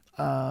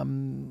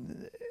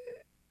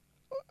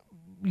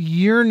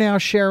 You're now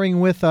sharing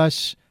with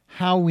us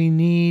how we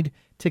need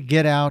to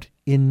get out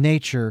in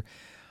nature.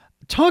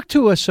 Talk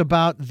to us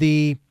about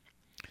the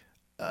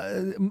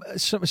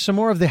some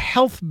more of the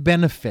health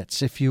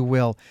benefits, if you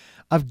will,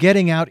 of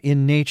getting out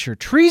in nature.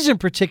 Trees in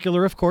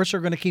particular, of course, are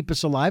going to keep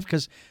us alive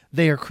because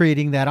they are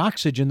creating that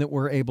oxygen that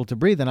we're able to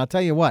breathe. And I'll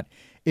tell you what,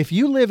 if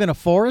you live in a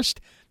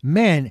forest,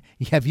 man,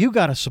 have you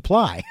got a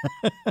supply.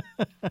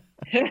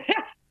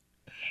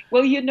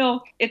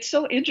 Well, it's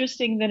so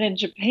interesting that in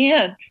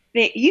Japan,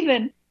 they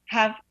even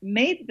have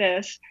made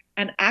this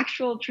an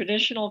actual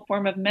traditional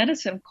form of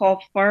medicine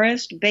called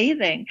forest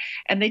bathing.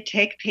 And they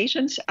take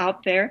patients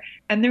out there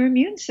and their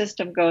immune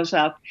system goes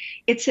up.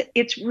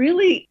 It's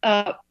really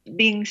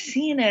being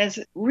seen as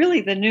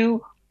really the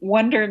new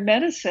wonder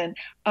medicine.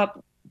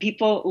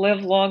 People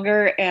live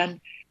longer.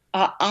 And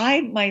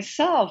I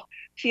myself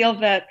feel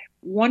that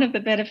one of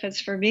the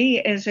benefits for me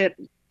is it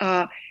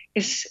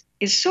is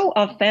so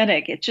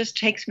authentic. It just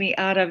takes me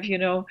out of,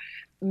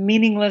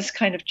 meaningless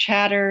kind of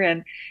chatter.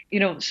 And,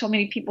 so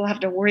many people have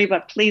to worry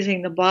about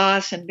pleasing the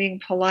boss and being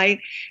polite.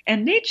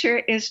 And nature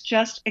is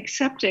just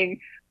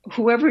accepting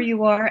whoever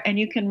you are, and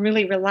you can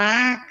really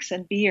relax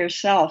and be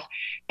yourself.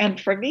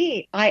 And for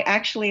me, I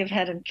actually have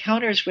had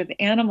encounters with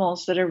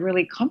animals that are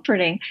really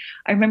comforting.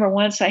 I remember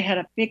once I had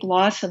a big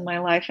loss in my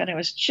life and I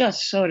was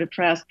just so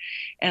depressed.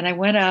 And I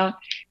went out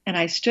and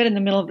I stood in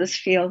the middle of this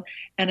field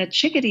and a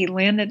chickadee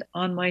landed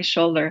on my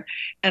shoulder.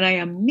 And I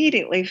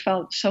immediately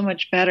felt so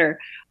much better.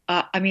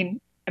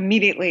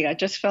 Immediately, I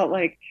just felt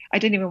like I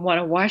didn't even want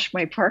to wash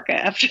my parka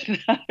after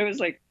that. I was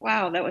like,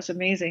 wow, that was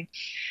amazing.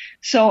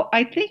 So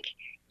I think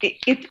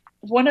it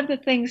one of the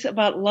things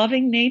about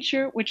loving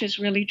nature, which is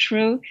really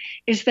true,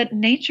 is that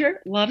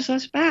nature loves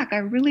us back. I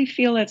really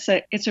feel it's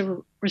a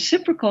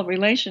reciprocal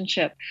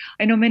relationship.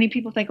 I know many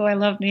people think, oh, I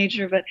love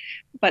nature,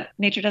 but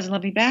nature doesn't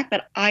love me back.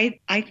 But I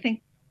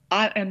think,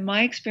 in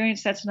my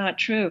experience, that's not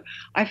true.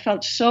 I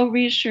felt so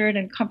reassured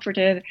and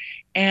comforted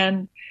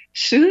and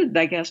soothed,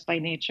 I guess, by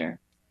nature.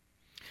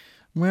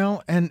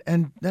 Well,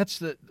 and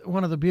that's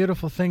one of the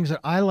beautiful things that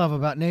I love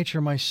about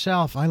nature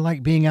myself. I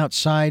like being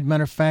outside.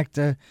 Matter of fact,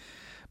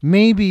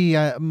 maybe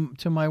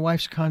to my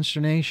wife's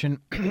consternation,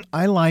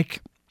 I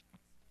like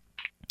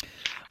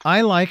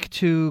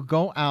to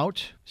go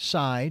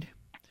outside,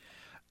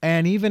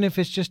 and even if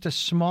it's just a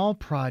small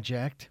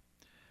project,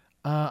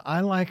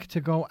 I like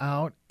to go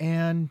out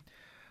and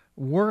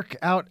work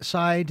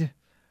outside.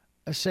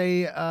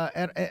 Say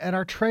at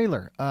our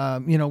trailer.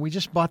 We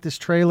just bought this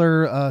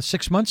trailer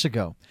 6 months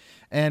ago,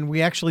 and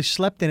we actually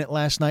slept in it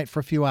last night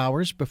for a few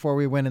hours before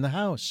we went in the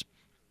house,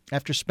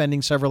 after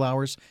spending several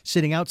hours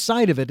sitting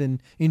outside of it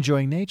and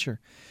enjoying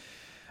nature.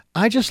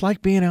 I just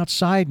like being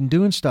outside and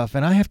doing stuff,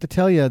 and I have to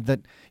tell you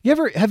that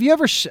have you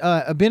ever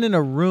been in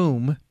a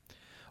room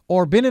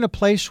or been in a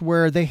place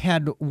where they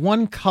had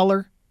one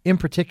color in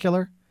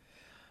particular,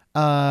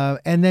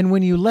 and then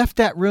when you left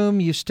that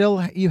room,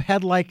 you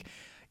had like,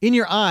 in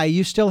your eye,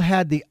 you still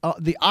had the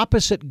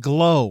opposite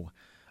glow,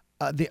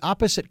 the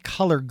opposite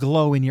color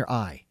glow in your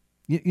eye.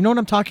 You know what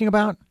I'm talking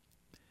about?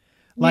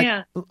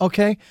 Yeah.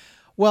 Okay.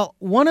 Well,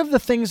 one of the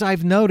things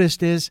I've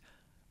noticed is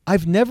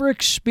I've never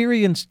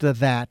experienced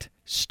that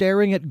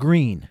staring at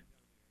green.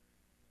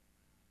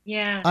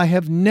 Yeah. I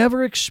have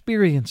never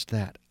experienced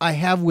that. I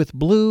have with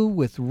blue,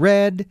 with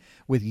red,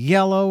 with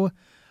yellow,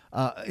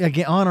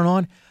 again, on and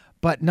on,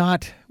 but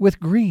not with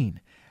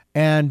green.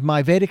 And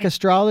my Vedic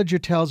astrologer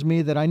tells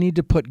me that I need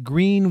to put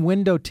green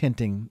window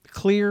tinting,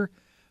 clear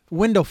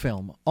window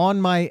film on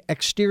my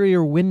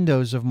exterior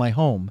windows of my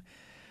home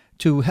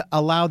to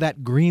allow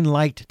that green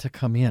light to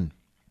come in.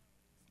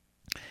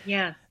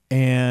 Yeah.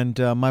 And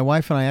my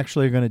wife and I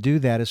actually are going to do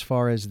that as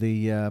far as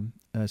the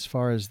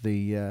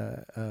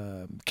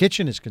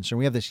kitchen is concerned.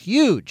 We have this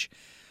huge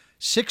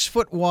 6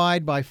 foot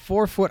wide by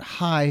 4 foot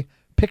high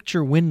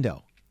picture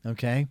window.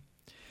 Okay.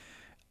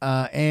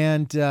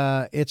 and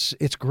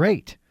it's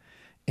great.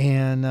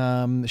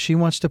 And she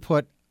wants to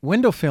put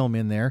window film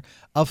in there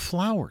of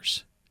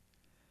flowers.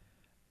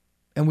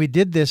 And we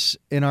did this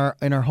in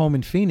our home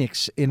in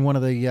Phoenix in one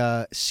of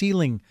the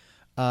ceiling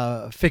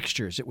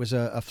fixtures. It was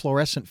a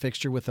fluorescent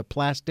fixture with a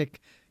plastic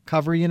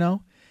cover,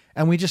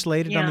 and we just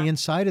laid it on the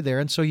inside of there.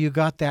 And so you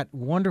got that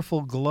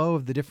wonderful glow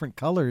of the different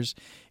colors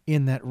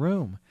in that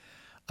room.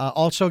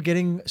 Also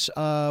getting,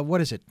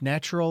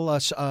 natural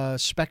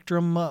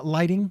spectrum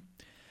lighting.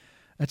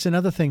 That's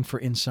another thing for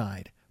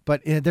inside.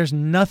 But there's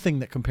nothing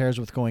that compares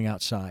with going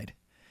outside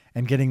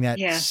and getting that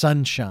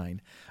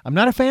sunshine. I'm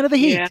not a fan of the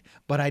heat,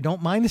 but I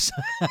don't mind the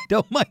sun. I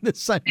don't mind the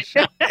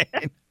sunshine.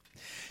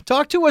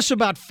 Talk to us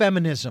about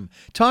feminism.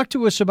 Talk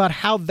to us about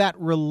how that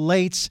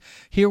relates.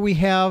 Here we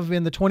have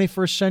in the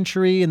 21st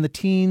century, in the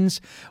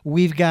teens,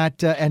 we've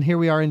got, and here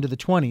we are into the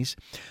 20s,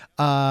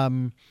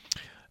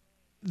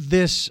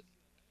 this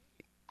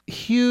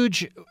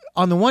huge,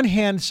 on the one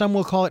hand, some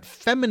will call it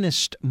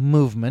feminist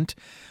movement.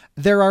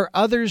 There are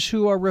others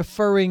who are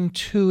referring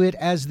to it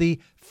as the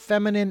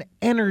feminine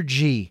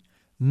energy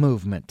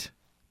movement.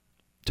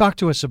 Talk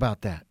to us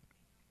about that.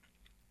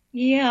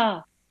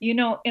 Yeah.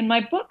 In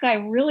my book, I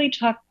really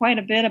talk quite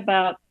a bit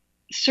about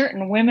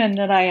certain women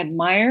that I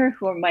admire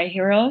who are my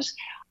heroes.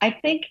 I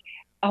think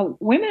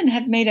women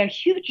have made a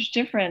huge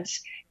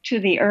difference to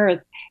the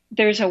earth.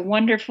 There's a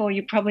wonderful,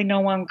 you probably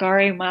know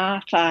Wangari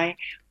Maathai,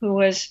 who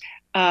was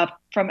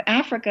from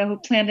Africa, who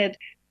planted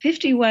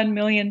 51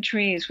 million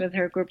trees with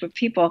her group of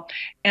people.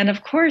 And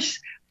of course,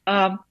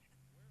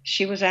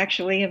 she was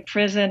actually in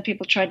prison.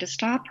 People tried to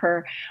stop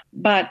her,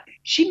 but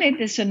she made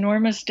this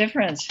enormous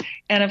difference.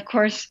 And of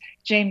course,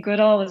 Jane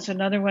Goodall is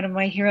another one of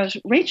my heroes.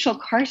 Rachel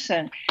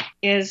Carson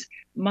is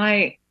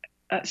my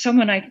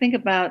someone I think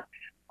about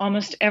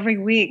almost every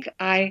week.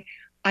 I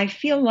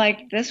feel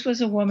like this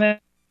was a woman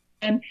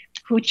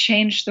who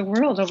changed the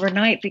world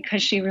overnight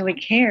because she really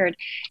cared.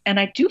 And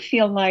I do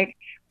feel like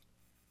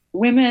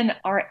women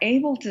are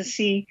able to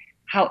see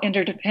how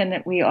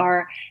interdependent we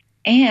are,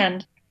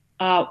 and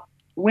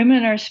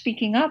women are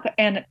speaking up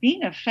and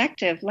being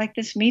effective, like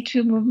this Me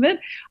Too movement.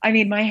 I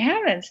mean, my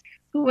heavens,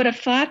 who would have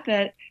thought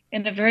that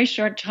in a very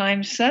short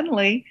time,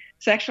 suddenly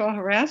sexual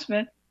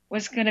harassment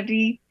was going to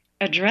be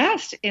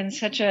addressed in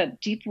such a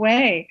deep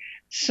way?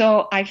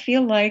 So I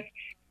feel like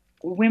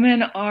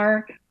women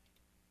are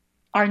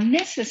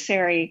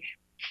necessary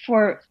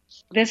for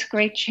this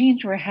great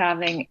change we're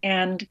having,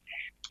 and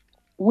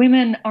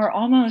women are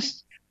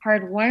almost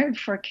hardwired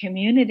for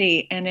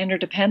community and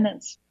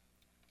interdependence.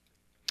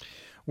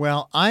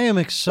 Well, I am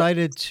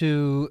excited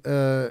to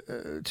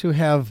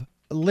have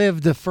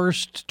lived the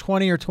first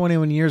 20 or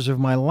 21 years of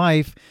my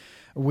life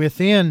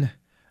within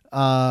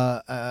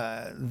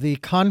the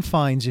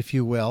confines, if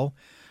you will,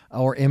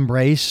 or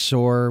embrace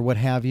or what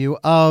have you,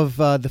 of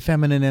the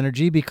feminine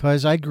energy,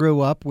 because I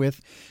grew up with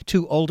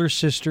two older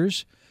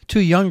sisters, two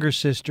younger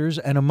sisters,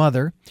 and a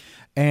mother.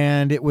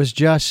 And it was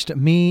just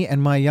me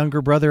and my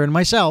younger brother and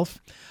myself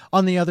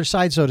on the other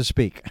side, so to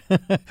speak,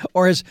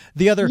 or as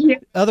the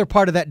other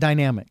part of that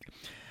dynamic.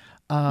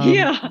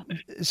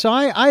 So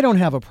I don't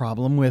have a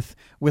problem with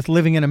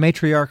living in a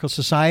matriarchal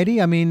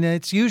society. I mean,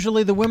 it's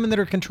usually the women that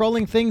are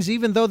controlling things,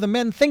 even though the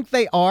men think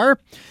they are.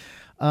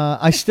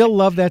 I still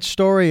love that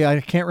story.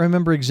 I can't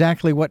remember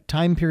exactly what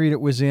time period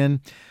it was in,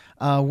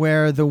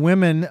 where the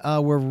women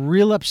were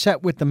real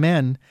upset with the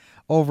men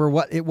over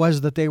what it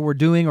was that they were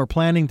doing or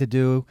planning to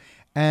do.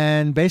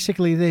 And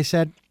basically they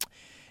said,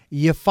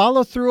 you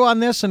follow through on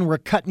this and we're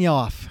cutting you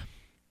off.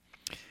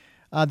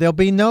 There'll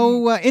be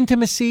no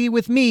intimacy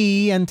with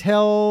me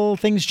until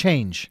things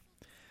change.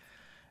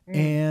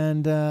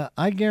 And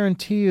I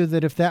guarantee you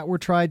that if that were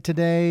tried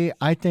today,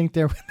 I think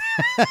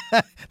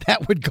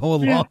that would go a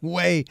long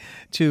way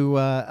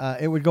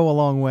it would go a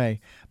long way.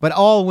 But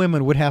all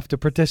women would have to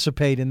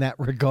participate in that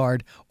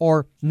regard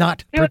or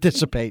not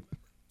participate.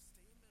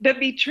 That'd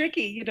be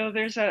tricky.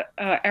 There's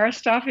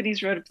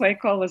Aristophanes wrote a play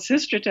called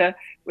Lysistrata,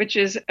 which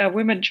is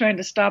women trying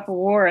to stop a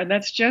war. And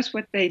that's just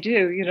what they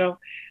do.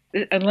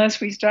 Unless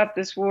we stop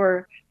this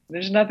war,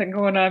 there's nothing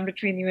going on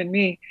between you and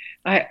me.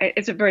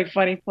 It's a very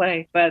funny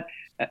play, but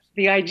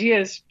the idea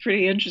is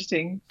pretty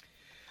interesting.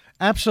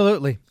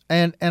 Absolutely.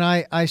 And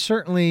I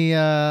certainly,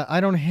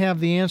 I don't have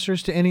the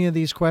answers to any of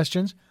these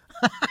questions.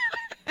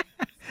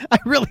 I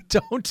really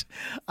don't.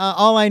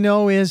 All I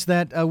know is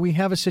that we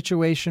have a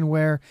situation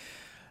where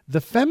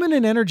the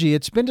feminine energy,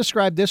 it's been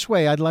described this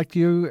way. I'd like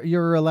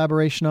your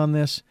elaboration on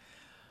this.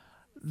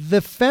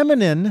 The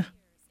feminine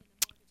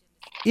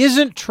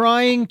isn't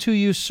trying to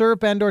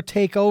usurp and or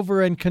take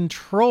over and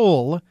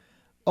control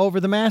over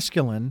the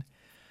masculine.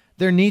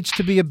 There needs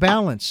to be a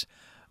balance.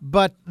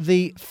 But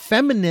the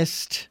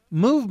feminist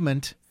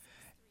movement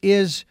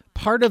is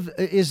part of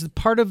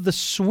the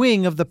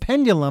swing of the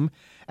pendulum,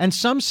 and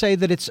some say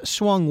that it's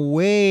swung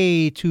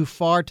way too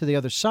far to the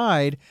other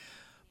side,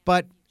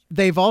 but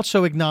they've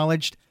also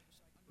acknowledged,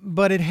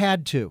 but it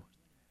had to.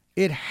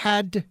 It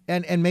had to,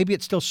 and maybe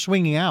it's still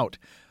swinging out.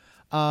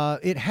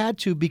 It had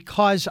to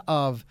because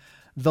of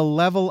the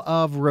level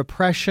of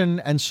repression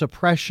and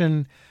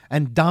suppression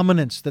and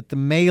dominance that the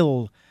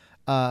male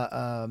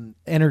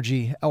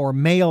energy or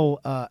male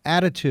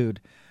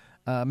attitude,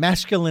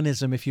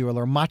 masculinism, if you will,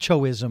 or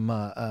machoism,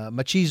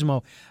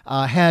 machismo,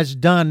 has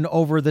done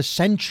over the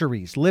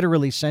centuries,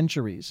 literally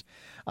centuries.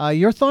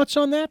 Your thoughts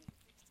on that?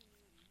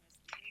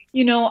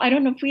 I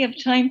don't know if we have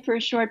time for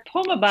a short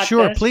poem about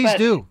Sure, this. please but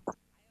do.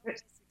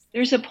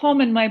 There's a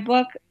poem in my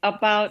book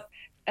about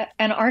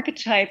an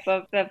archetype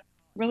of the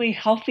really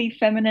healthy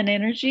feminine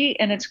energy,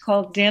 and it's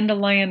called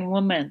Dandelion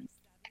Woman.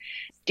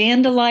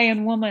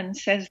 Dandelion Woman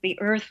says the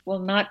earth will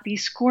not be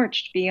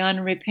scorched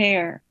beyond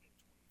repair.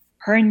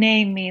 Her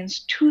name means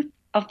tooth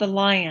of the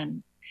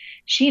lion.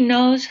 She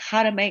knows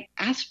how to make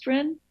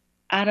aspirin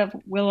out of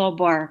willow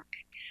bark.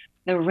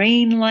 The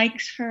rain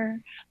likes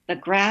her. The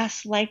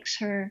grass likes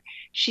her.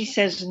 She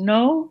says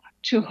no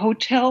to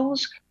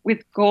hotels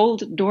with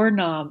gold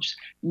doorknobs.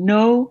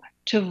 No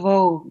to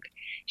Vogue.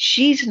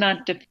 She's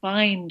not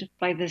defined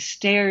by the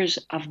stares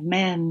of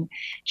men.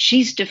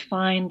 She's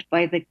defined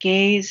by the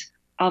gaze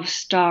of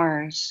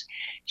stars.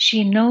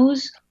 She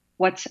knows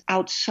what's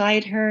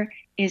outside her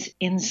is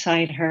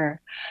inside her.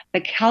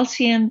 The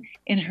calcium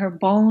in her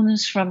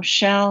bones from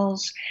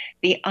shells,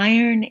 the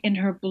iron in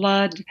her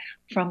blood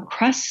from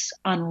crusts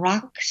on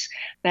rocks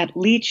that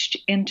leached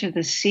into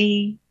the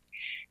sea.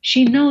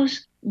 She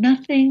knows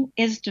nothing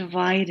is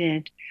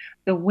divided.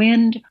 The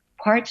wind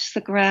parts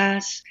the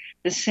grass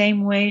the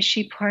same way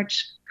she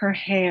parts her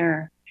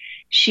hair.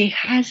 She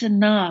has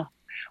enough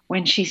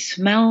when she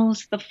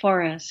smells the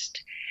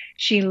forest.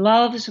 She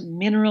loves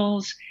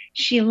minerals.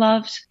 She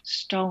loves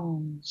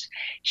stones.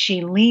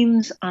 She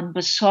leans on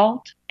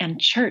basalt and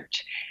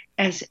chert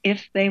as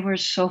if they were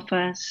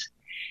sofas.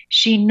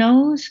 She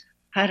knows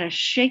how to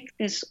shake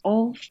this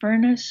old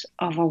furnace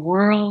of a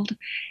world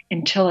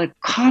until it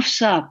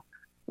coughs up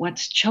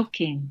what's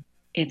choking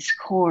its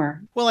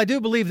core. Well, I do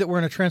believe that we're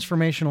in a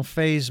transformational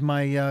phase.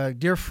 My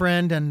dear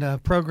friend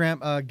and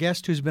program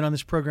guest who's been on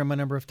this program a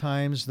number of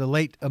times, the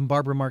late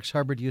Barbara Marks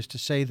Hubbard, used to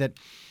say that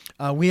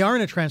we are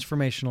in a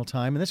transformational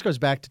time, and this goes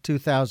back to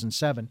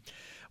 2007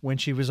 when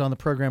she was on the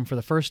program for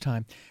the first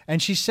time.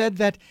 And she said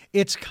that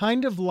it's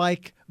kind of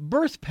like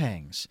birth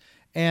pangs.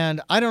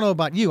 And I don't know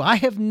about you. I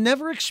have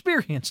never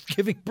experienced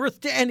giving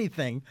birth to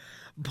anything,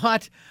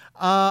 but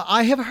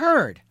I have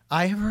heard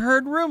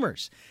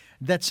rumors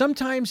that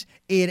sometimes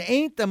it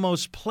ain't the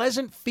most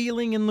pleasant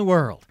feeling in the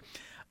world.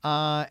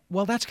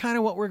 Well, that's kind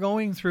of what we're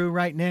going through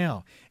right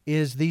now,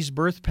 is these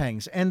birth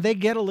pangs. And they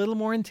get a little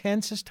more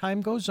intense as time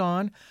goes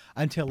on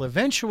until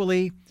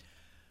eventually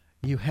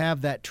you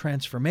have that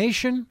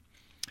transformation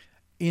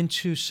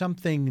into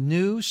something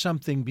new,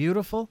 something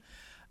beautiful.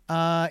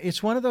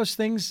 It's one of those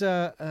things,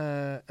 Ellery,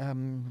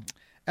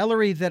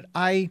 that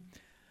I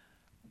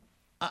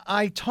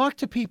talk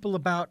to people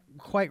about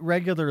quite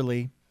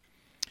regularly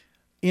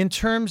in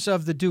terms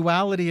of the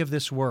duality of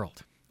this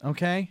world,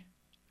 okay?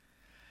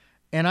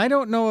 And I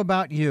don't know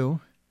about you,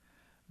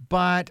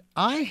 but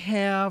I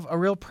have a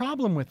real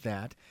problem with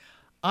that.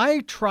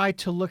 I try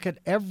to look at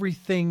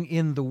everything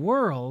in the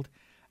world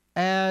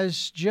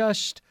as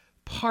just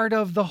part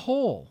of the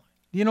whole.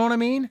 You know what I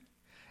mean?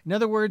 In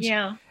other words,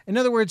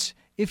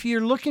 if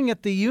you're looking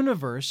at the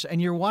universe and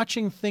you're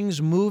watching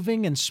things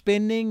moving and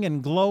spinning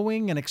and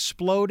glowing and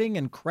exploding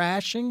and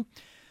crashing,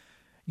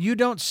 you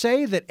don't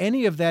say that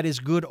any of that is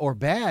good or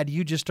bad.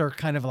 You just are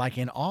kind of like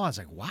in awe. It's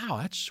like,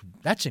 wow,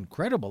 that's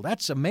incredible.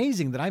 That's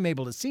amazing that I'm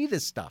able to see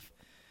this stuff.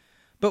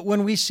 But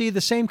when we see the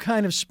same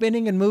kind of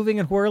spinning and moving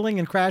and whirling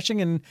and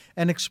crashing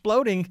and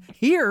exploding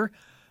here,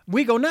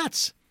 we go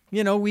nuts.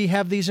 You know, we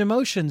have these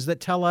emotions that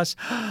tell us,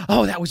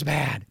 oh, that was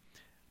bad.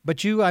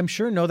 But you, I'm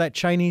sure, know that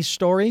Chinese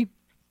story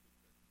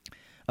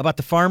about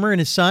the farmer and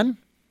his son.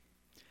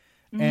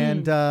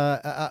 Mm-hmm.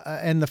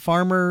 And the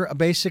farmer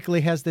basically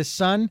has this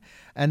son,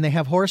 and they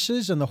have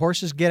horses, and the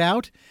horses get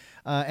out,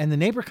 and the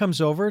neighbor comes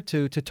over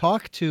to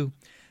talk to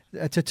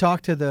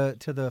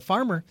the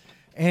farmer,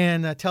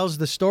 and tells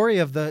the story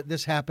of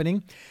this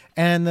happening,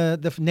 and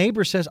the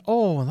neighbor says,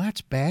 "Oh,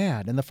 that's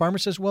bad," and the farmer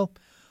says, "Well,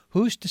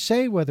 who's to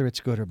say whether it's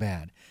good or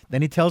bad?"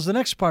 Then he tells the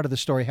next part of the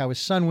story, how his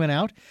son went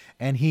out,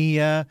 and he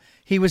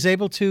was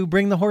able to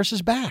bring the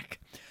horses back.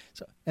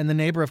 So, and the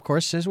neighbor, of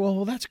course, says,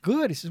 well, that's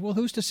good. He says, well,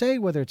 who's to say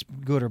whether it's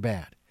good or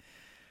bad?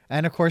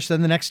 And, of course,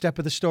 then the next step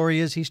of the story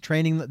is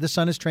the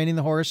son is training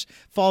the horse,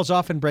 falls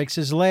off and breaks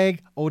his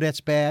leg. Oh, that's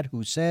bad.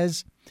 Who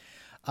says?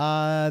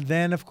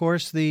 Then, of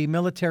course, the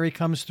military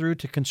comes through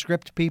to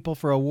conscript people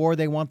for a war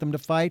they want them to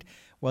fight.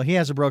 Well, he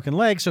has a broken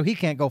leg, so he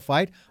can't go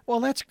fight. Well,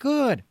 that's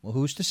good. Well,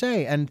 who's to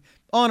say? And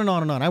on and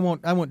on and on. I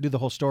won't do the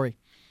whole story.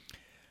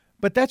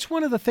 But that's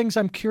one of the things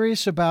I'm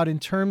curious about in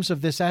terms of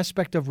this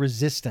aspect of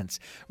resistance.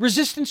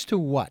 Resistance to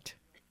what?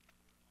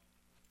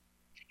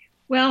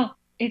 Well,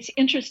 it's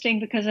interesting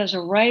because as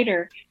a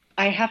writer,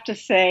 I have to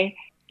say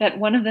that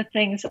one of the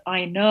things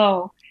I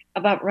know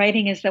about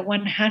writing is that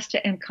one has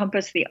to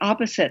encompass the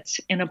opposites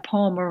in a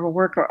poem or a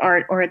work of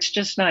art, or it's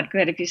just not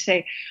good. If you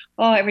say,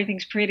 oh,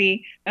 everything's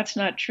pretty, that's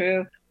not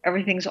true.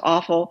 Everything's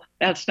awful,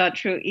 that's not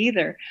true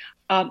either.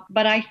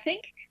 But I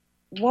think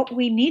what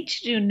we need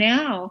to do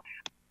now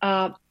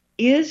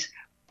is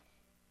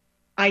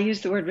I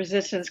use the word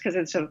resistance because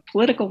it's a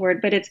political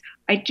word, but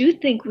I do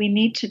think we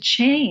need to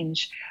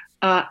change.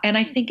 And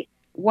I think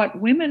what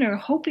women are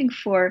hoping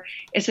for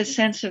is a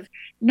sense of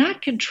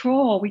not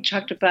control.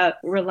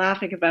 We're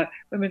laughing about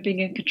women being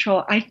in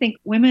control. I think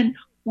women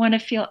want to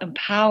feel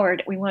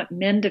empowered. We want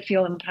men to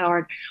feel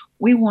empowered.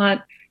 We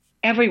want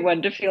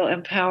everyone to feel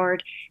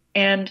empowered.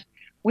 And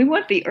we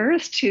want the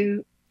earth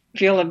to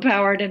feel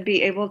empowered and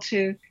be able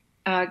to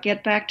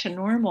get back to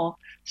normal.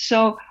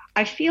 So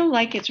I feel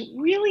like it's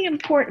really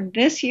important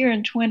this year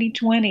in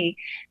 2020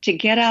 to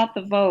get out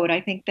the vote.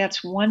 I think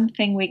that's one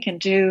thing we can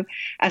do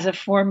as a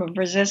form of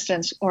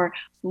resistance. Or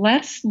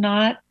let's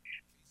not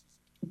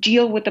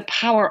deal with the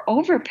power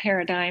over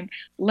paradigm.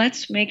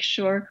 Let's make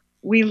sure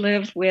we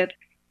live with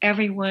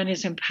everyone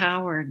is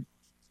empowered.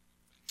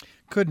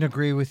 Couldn't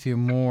agree with you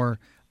more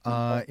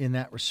in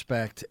that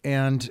respect.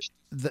 And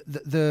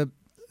the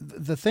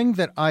thing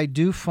that I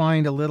do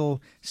find a little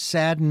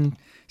saddening,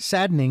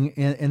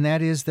 and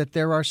that is that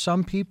there are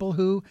some people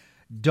who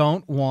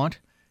don't want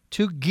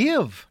to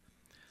give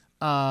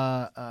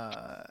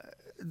that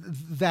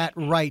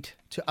right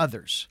to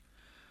others.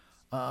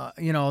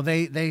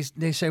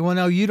 They say, well,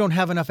 no, you don't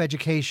have enough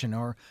education,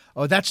 or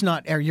that's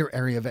not your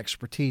area of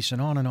expertise, and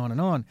on and on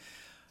and on.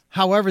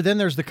 However, then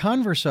there's the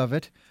converse of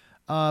it.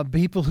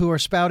 People who are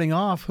spouting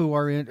off, who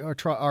are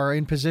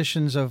in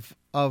positions of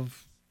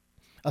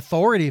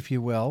authority, if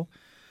you will,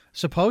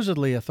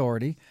 supposedly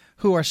authority,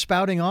 who are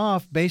spouting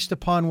off based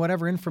upon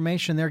whatever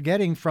information they're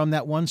getting from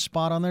that one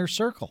spot on their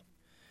circle.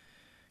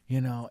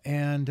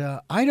 And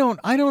I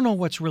don't know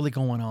what's really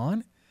going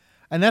on.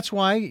 And that's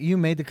why you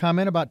made the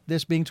comment about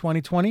this being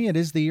 2020. It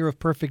is the year of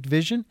perfect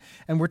vision,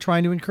 and we're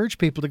trying to encourage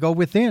people to go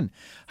within.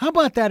 How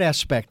about that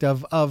aspect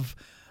of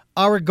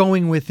our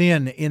going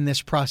within in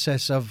this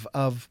process of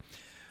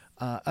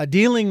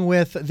dealing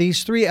with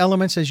these three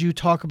elements as you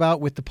talk about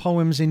with the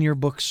poems in your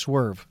book,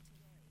 Swerve?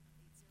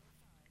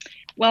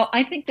 Well,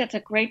 I think that's a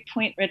great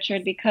point,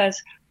 Richard,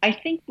 because I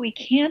think we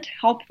can't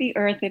help the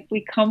earth if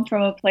we come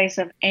from a place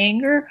of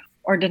anger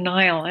or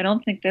denial. I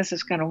don't think this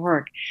is going to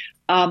work.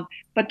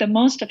 But the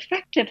most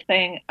effective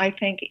thing, I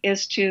think,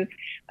 is to,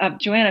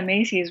 Joanna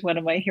Macy is one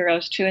of my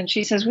heroes too, and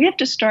she says we have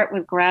to start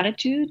with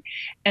gratitude,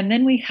 and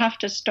then we have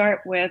to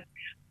start with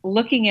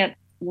looking at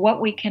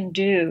what we can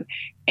do.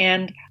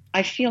 And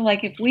I feel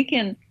like if we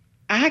can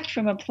act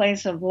from a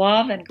place of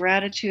love and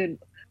gratitude,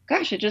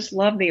 gosh, I just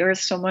love the earth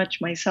so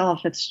much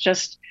myself. It's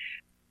just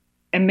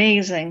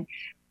amazing.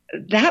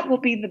 That will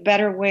be the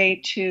better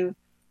way to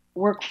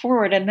work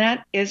forward. And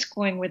that is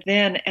going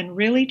within and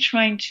really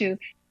trying to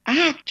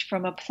act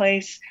from a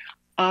place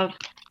of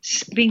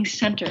being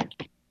centered.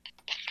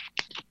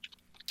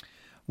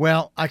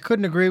 Well, I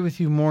couldn't agree with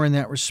you more in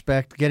that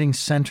respect. Getting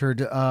centered,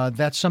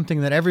 that's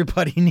something that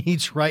everybody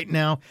needs right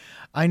now.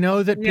 I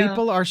know that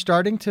people are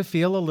starting to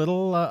feel a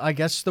little, I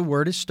guess the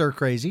word is stir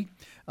crazy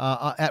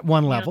at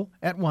one level,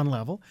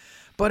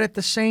 But at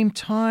the same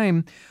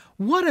time,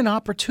 what an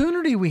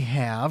opportunity we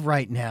have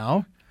right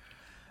now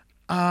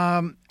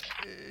to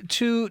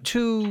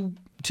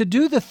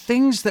do the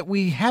things that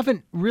we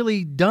haven't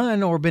really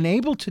done or been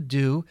able to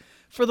do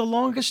for the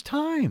longest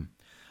time.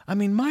 I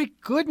mean, my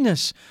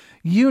goodness,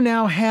 you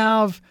now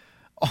have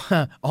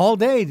all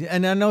day.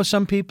 And I know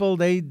some people,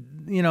 they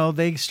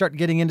start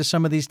getting into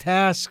some of these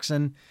tasks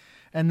and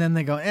then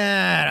they go,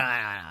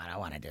 I don't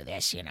want to do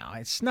this.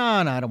 It's no,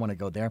 I don't want to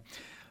go there.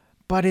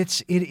 But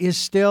it is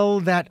still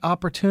that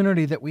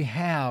opportunity that we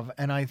have.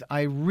 And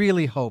I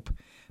really hope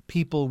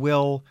people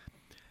will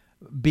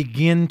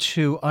begin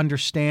to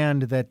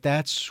understand that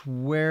that's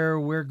where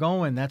we're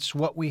going. That's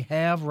what we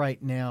have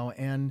right now.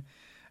 And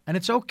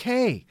it's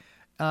okay.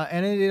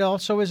 And it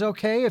also is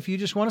okay if you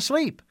just want to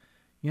sleep.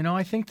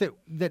 I think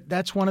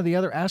that's one of the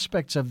other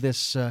aspects of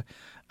this,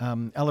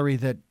 Ellery,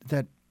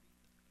 that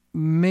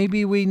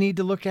maybe we need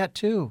to look at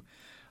too.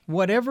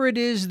 Whatever it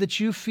is that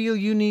you feel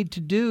you need to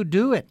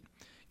do it.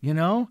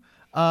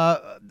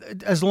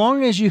 As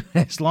long as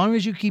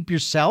you keep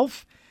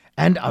yourself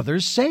and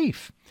others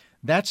safe.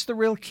 That's the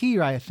real key,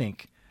 I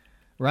think.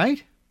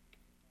 Right?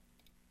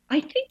 I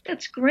think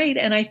that's great.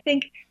 And I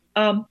think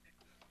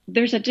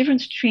there's a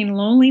difference between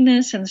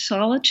loneliness and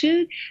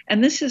solitude.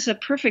 And this is a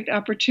perfect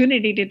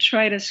opportunity to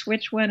try to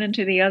switch one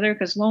into the other,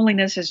 because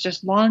loneliness is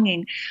just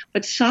longing.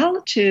 But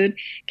solitude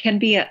can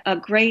be a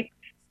great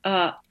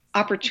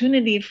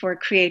opportunity for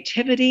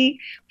creativity,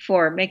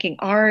 for making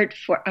art.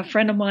 For a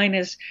friend of mine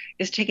is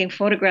taking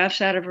photographs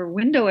out of her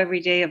window every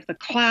day of the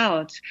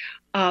clouds.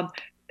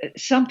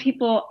 Some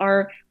people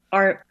are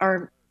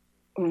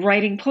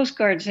writing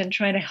postcards and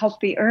trying to help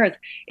the earth.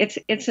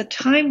 It's a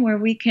time where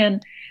we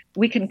can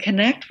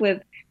connect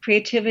with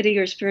creativity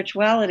or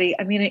spirituality.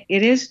 I mean,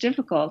 it is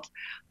difficult,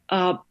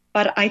 but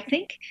I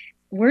think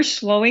we're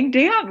slowing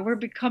down. We're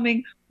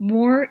becoming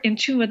more in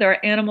tune with our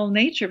animal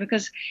nature,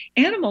 because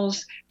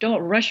animals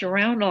don't rush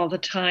around all the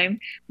time.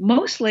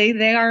 Mostly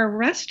they are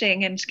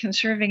resting and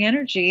conserving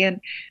energy,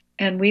 and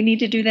we need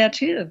to do that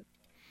too.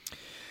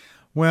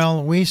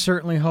 Well, we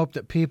certainly hope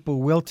that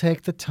people will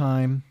take the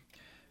time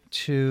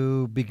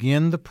to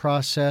begin the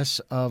process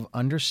of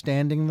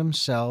understanding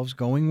themselves,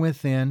 going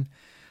within,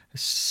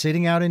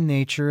 sitting out in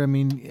nature. I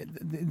mean,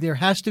 there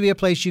has to be a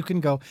place you can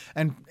go.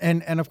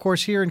 And of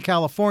course, here in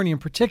California in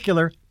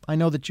particular, I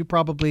know that you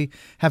probably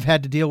have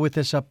had to deal with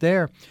this up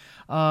there.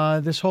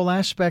 This whole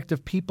aspect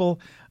of people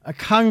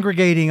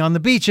congregating on the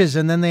beaches,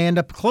 and then they end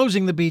up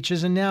closing the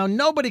beaches, and now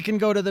nobody can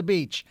go to the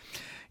beach.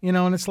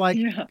 And it's like,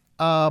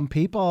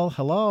 people,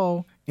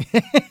 hello.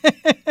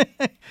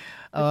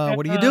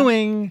 What are you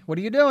doing? What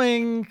are you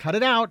doing? Cut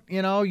it out.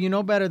 You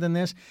know better than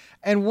this.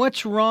 And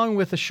what's wrong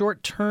with the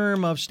short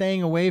term of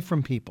staying away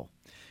from people?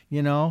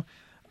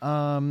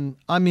 I'm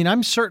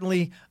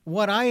certainly,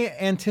 what I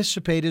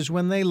anticipate is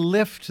when they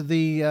lift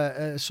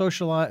the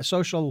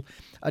social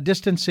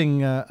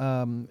distancing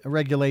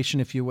regulation,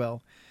 if you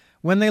will,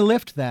 when they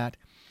lift that,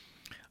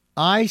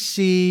 I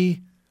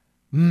see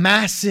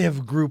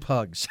massive group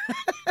hugs.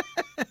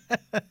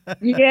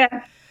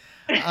 Yeah.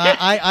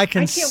 I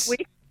can't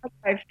wait for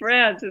my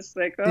friends. It's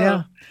like, oh.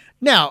 Yeah.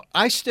 Now,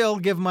 I still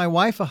give my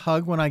wife a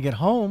hug when I get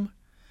home,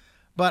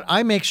 but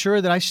I make sure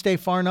that I stay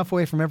far enough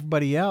away from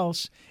everybody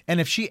else. And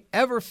if she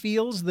ever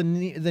feels the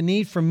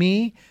need for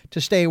me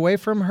to stay away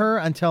from her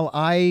until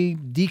I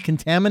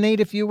decontaminate,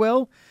 if you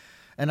will,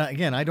 and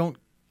again, I don't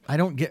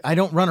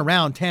run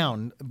around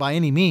town by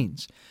any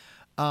means.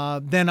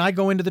 Then I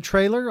go into the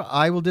trailer,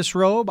 I will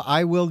disrobe,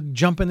 I will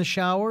jump in the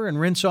shower and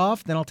rinse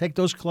off, then I'll take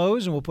those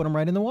clothes and we'll put them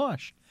right in the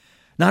wash.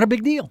 Not a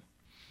big deal.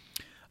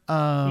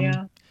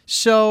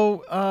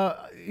 So,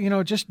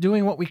 just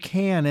doing what we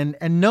can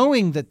and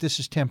knowing that this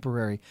is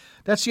temporary.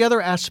 That's the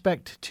other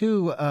aspect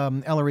too,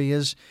 Ellery,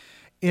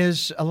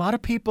 is a lot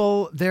of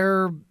people,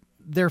 their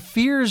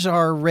fears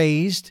are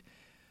raised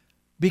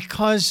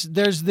because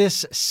there's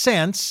this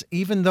sense,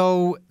 even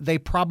though they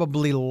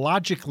probably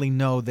logically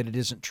know that it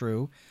isn't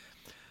true,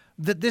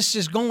 that this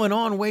is going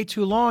on way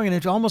too long, and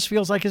it almost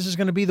feels like this is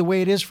going to be the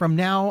way it is from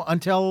now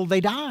until they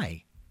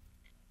die.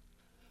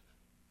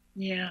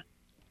 Yeah.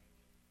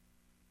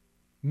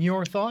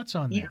 Your thoughts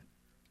on that?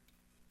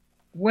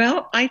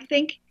 Well, I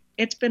think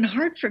it's been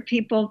hard for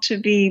people to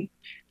be,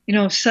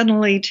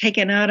 suddenly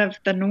taken out of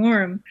the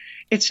norm.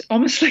 It's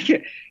almost like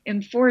an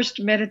enforced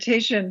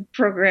meditation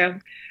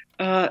program.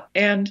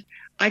 And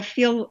I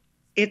feel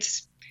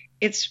it's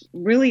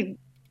really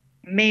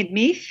made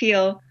me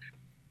feel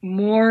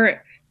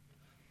more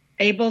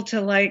able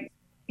to,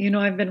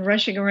 I've been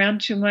rushing around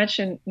too much,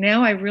 and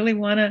now I really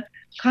want to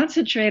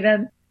concentrate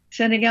on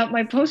sending out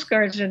my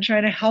postcards and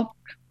trying to help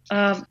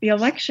the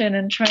election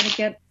and trying to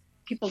get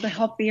people to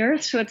help the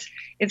earth. So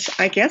it's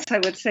I guess I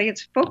would say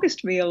it's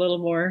focused me a little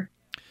more.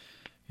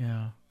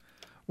 Yeah.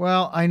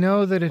 Well, I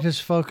know that it has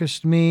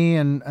focused me,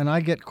 and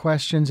I get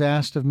questions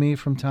asked of me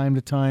from time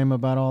to time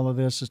about all of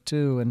this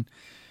too, and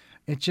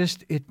it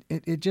just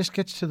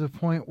gets to the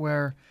point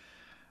where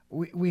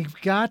we've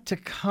got to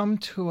come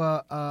to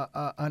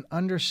an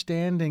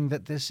understanding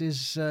that this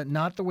is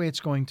not the way it's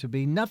going to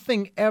be.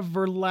 Nothing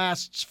ever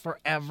lasts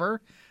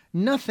forever.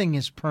 Nothing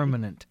is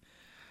permanent.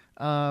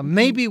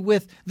 Maybe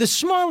with the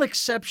small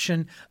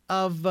exception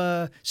of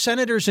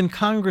senators and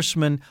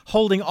congressmen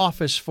holding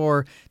office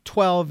for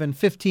 12 and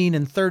 15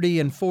 and 30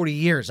 and 40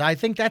 years. I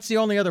think that's the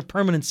only other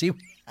permanency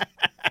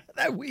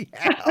that we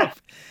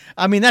have.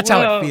 I mean, that's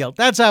how it feels.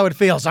 That's how it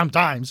feels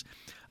sometimes.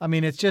 I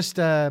mean, it's just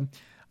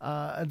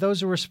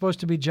those were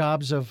supposed to be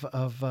jobs of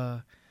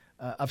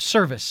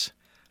service,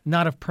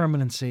 not of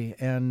permanency.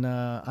 And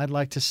I'd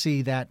like to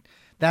see that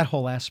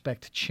whole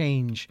aspect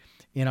change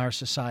in our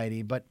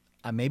society. But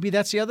maybe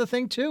that's the other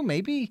thing too.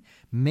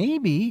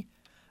 Maybe,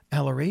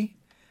 Ellery,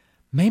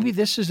 maybe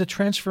this is a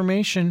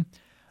transformation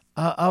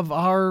of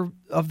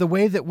the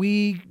way that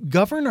we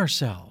govern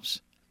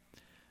ourselves.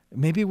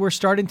 Maybe we're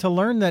starting to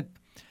learn that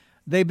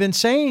they've been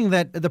saying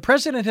that the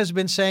president has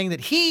been saying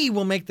that he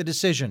will make the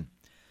decision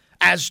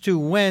as to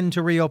when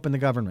to reopen the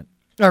government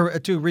or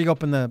to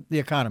reopen the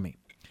economy.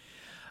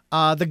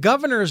 The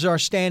governors are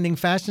standing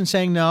fast and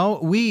saying, no,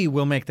 we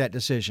will make that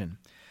decision.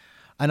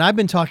 And I've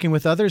been talking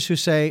with others who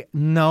say,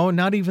 no,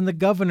 not even the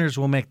governors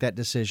will make that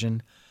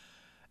decision.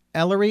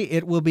 Ellery,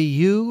 it will be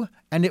you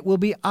and it will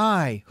be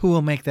I who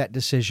will make that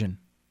decision.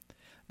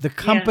 The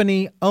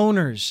company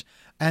owners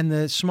and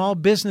the small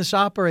business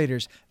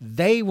operators,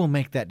 they will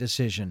make that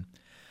decision.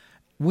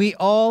 We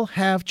all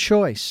have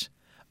choice.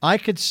 I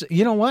could say,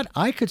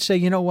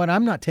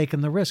 I'm not taking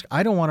the risk.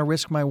 I don't want to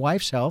risk my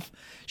wife's health.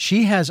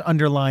 She has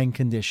underlying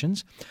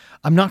conditions.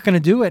 I'm not going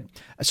to do it.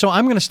 So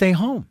I'm going to stay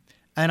home.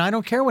 And I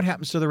don't care what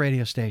happens to the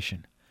radio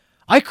station.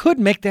 I could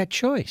make that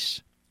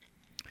choice.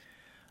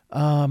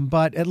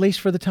 But at least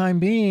for the time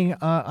being,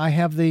 I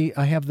have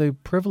the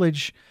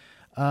privilege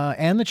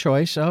and the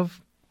choice of,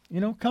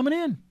 coming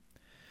in.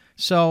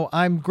 So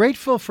I'm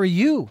grateful for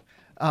you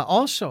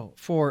also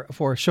for,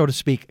 so to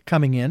speak,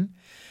 coming in.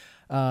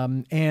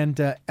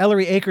 And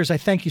Ellery Akers, I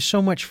thank you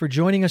so much for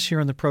joining us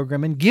here on the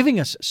program and giving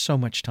us so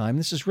much time.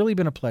 This has really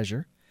been a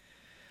pleasure.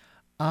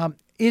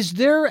 Is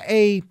there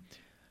a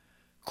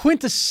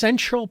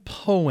quintessential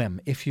poem,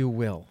 if you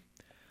will,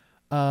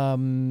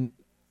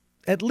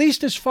 at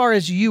least as far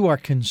as you are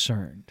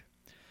concerned,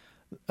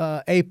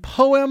 a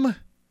poem,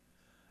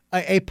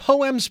 a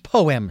poem's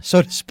poem,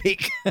 so to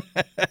speak,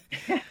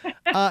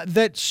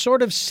 that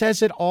sort of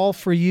says it all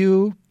for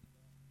you.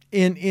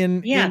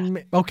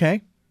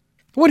 Okay,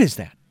 what is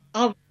that?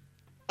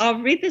 I'll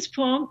read this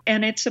poem,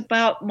 and it's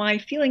about my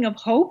feeling of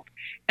hope,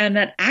 and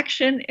that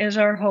action is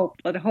our hope,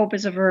 but hope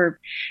is a verb.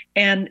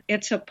 And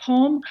it's a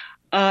poem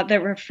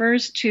that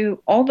refers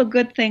to all the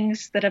good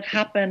things that have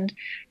happened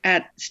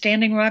at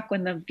Standing Rock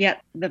when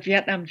the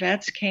Vietnam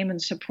vets came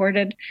and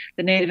supported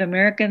the Native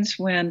Americans,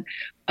 when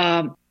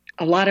a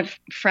lot of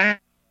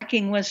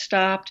fracking was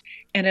stopped.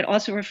 And it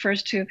also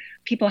refers to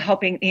people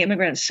helping the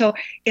immigrants. So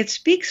it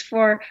speaks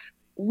for,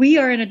 we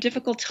are in a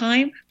difficult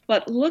time,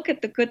 but look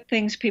at the good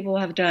things people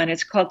have done.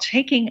 It's called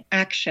Taking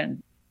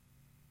Action.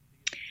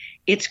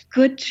 It's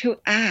good to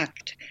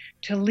act,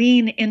 to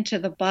lean into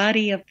the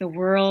body of the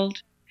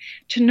world,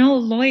 to know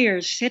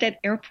lawyers sit at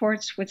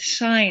airports with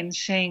signs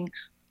saying,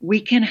 "We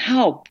can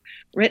help,"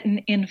 written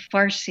in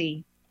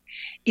Farsi.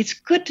 It's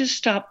good to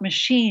stop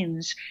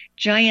machines,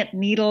 giant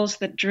needles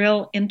that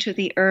drill into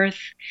the earth,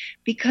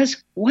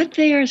 because what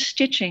they are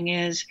stitching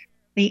is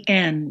the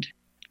end.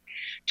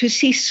 To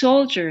see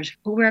soldiers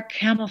who wear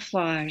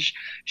camouflage,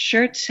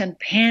 shirts and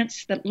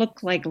pants that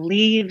look like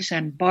leaves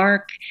and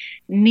bark,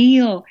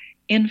 kneel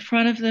in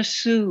front of the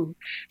Sioux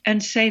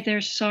and say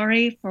they're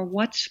sorry for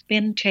what's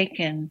been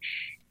taken,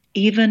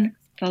 even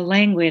the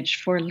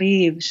language for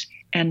leaves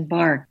and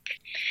bark.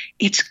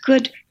 It's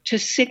good to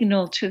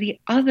signal to the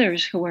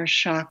others who are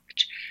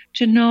shocked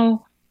to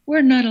know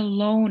we're not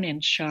alone in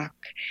shock,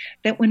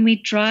 that when we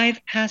drive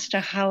past a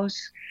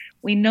house,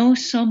 we know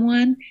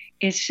someone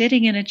is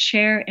sitting in a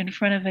chair in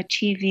front of a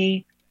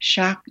TV,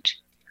 shocked.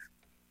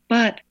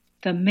 But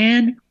the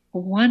men who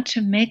want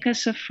to make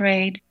us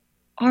afraid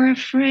are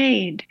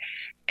afraid.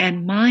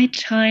 And my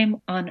time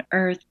on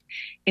earth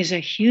is a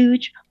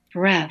huge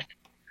breath.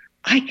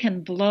 I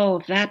can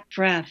blow that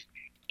breath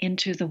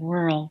into the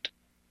world.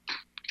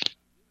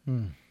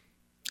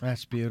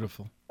 That's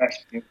beautiful.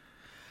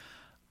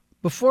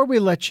 Before we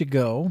let you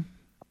go,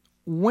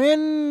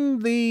 when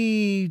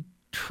the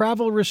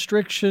travel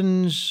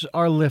restrictions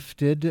are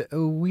lifted,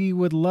 we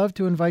would love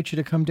to invite you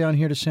to come down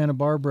here to Santa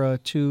Barbara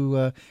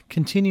to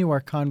continue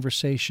our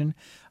conversation.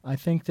 I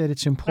think that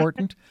it's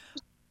important.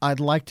 I'd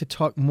like to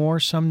talk more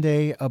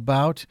someday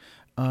about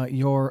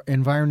your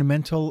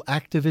environmental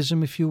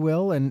activism, if you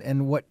will,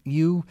 and what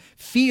you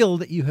feel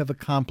that you have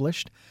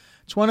accomplished.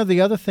 It's one of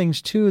the other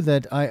things, too,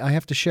 that I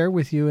have to share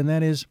with you, and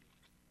that is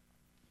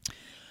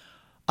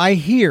I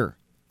hear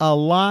a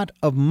lot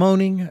of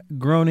moaning,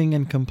 groaning,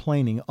 and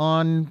complaining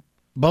on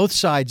both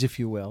sides, if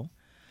you will,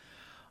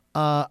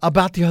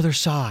 about the other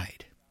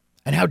side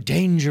and how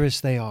dangerous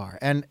they are.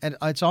 And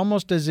it's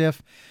almost as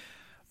if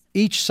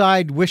each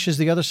side wishes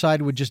the other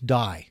side would just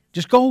die.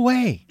 Just go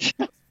away.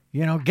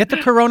 Get the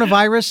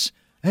coronavirus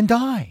and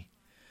die.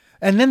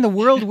 And then the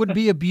world would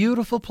be a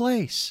beautiful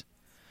place.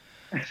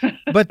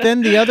 But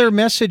then the other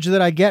message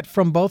that I get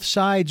from both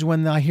sides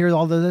when I hear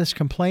all of this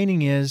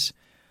complaining is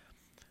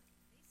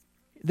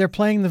they're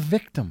playing the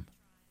victim.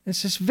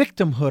 It's this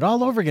victimhood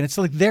all over again. It's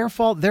like their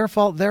fault, their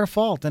fault, their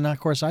fault. And of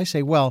course I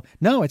say, well,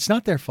 no, it's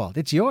not their fault.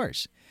 It's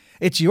yours.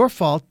 It's your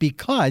fault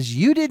because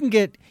you didn't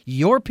get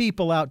your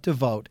people out to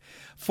vote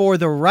for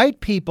the right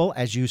people,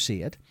 as you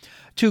see it,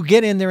 to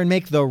get in there and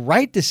make the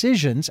right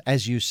decisions,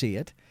 as you see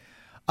it,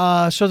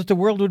 so that the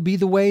world would be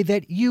the way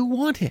that you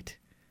want it.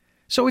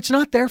 So it's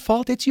not their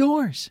fault. It's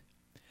yours.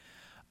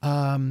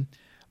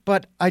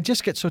 But I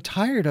just get so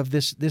tired of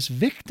this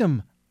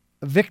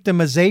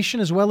victimization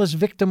as well as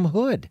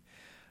victimhood.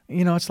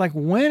 It's like,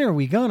 when are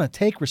we going to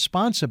take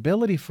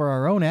responsibility for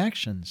our own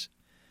actions?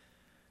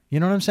 You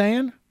know what I'm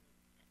saying?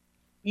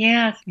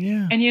 Yes.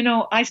 Yeah. And,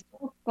 I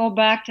still go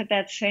back to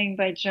that saying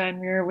by John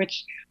Muir,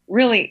 which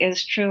really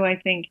is true, I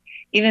think,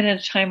 even in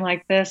a time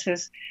like this,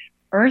 is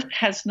earth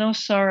has no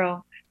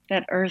sorrow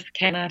that earth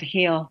cannot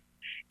heal.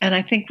 And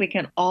I think we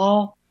can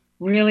all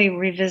really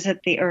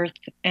revisit the earth,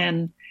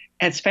 and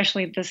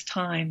especially this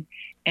time,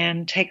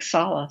 and take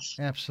solace.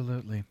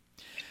 Absolutely.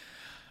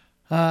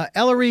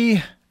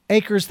 Ellery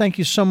Akers, thank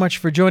you so much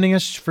for joining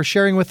us, for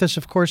sharing with us,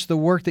 of course, the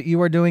work that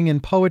you are doing in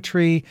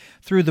poetry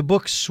through the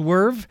book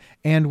Swerve,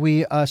 and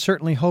we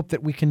certainly hope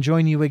that we can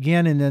join you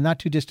again in the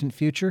not-too-distant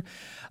future.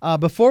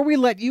 Before we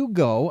let you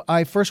go,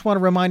 I first want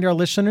to remind our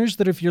listeners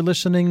that if you're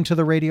listening to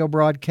the radio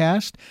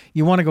broadcast,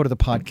 you want to go to the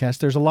podcast.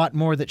 There's a lot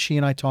more that she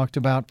and I talked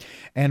about,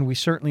 and we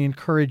certainly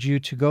encourage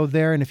you to go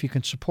there. And if you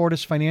can support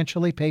us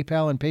financially,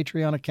 PayPal and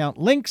Patreon account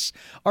links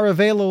are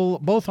available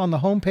both on the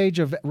homepage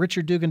of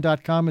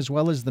richarddugan.com as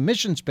well as the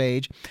missions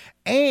page,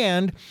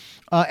 and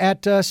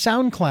at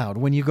SoundCloud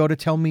when you go to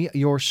Tell Me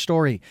Your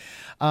Story.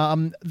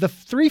 The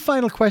three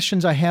final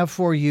questions I have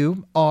for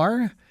you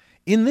are,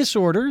 in this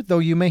order, though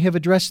you may have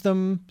addressed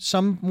them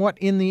somewhat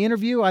in the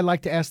interview, I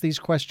like to ask these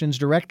questions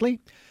directly.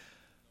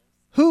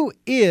 Who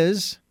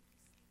is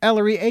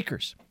Ellery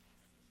Akers?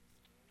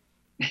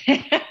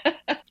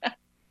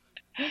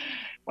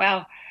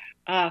 Wow.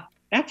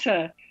 That's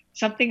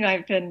something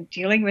I've been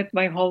dealing with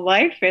my whole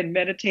life in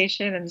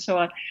meditation and so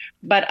on.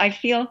 But I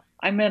feel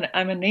I'm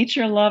a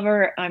nature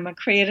lover. I'm a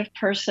creative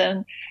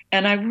person,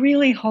 and I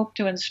really hope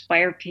to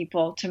inspire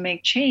people to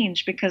make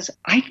change because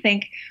I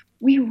think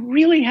we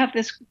really have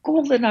this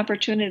golden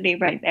opportunity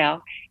right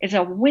now. It's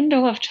a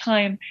window of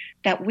time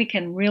that we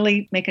can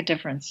really make a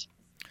difference.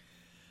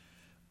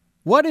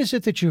 What is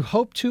it that you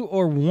hope to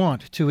or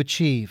want to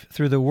achieve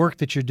through the work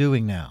that you're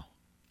doing now?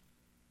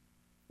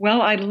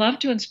 Well, I'd love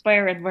to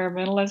inspire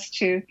environmentalists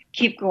to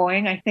keep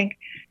going. I think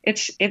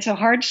it's a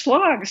hard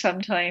slog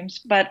sometimes,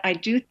 but I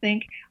do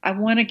think I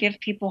want to give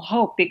people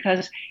hope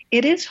because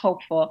it is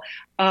hopeful.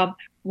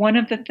 One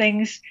of the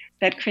things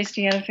that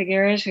Christiana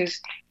Figueres,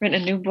 who's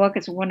written a new book,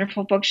 it's a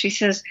wonderful book, she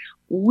says,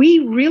 we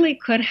really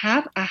could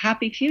have a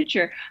happy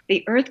future.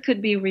 The earth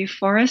could be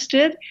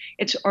reforested.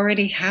 It's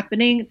already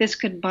happening. This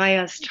could buy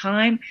us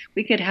time.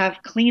 We could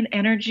have clean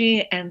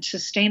energy and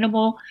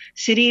sustainable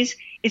cities.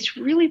 It's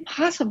really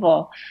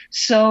possible.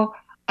 So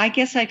I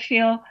guess I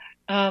feel,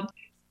 a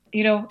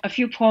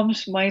few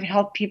poems might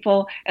help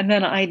people. And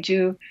then I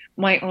do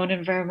my own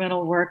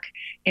environmental work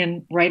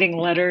in writing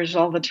letters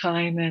all the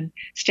time and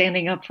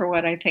standing up for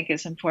what I think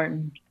is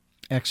important.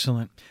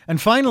 Excellent. And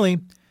finally,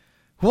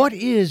 what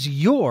is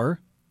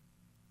your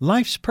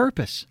life's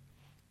purpose?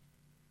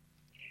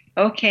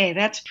 Okay,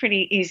 that's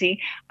pretty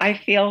easy. I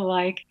feel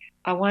like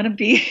I want to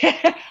be,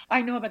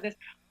 I know about this,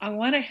 I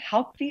want to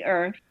help the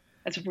earth.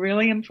 That's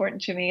really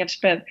important to me. I've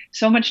spent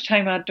so much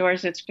time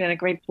outdoors. It's been a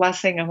great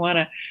blessing. I want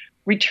to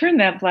return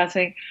that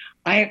blessing.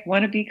 I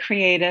want to be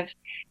creative,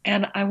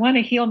 and I want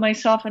to heal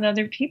myself and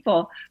other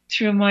people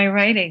through my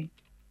writing.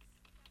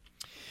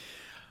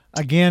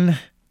 Again,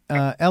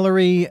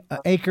 Ellery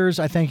Akers,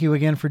 I thank you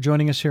again for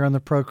joining us here on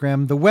the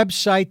program. The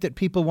website that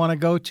people want to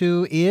go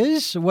to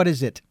is, what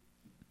is it?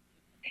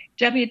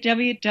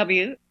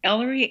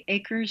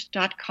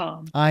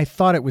 www.elleryakers.com. I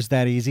thought it was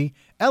that easy.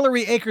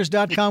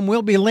 ElleryAkers.com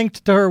will be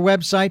linked to her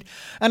website.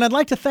 And I'd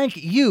like to thank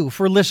you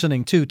for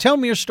listening to Tell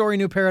Me Your Story,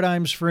 New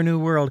Paradigms for a New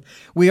World.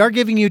 We are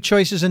giving you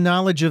choices and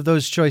knowledge of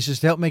those choices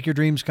to help make your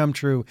dreams come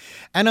true.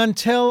 And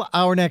until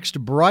our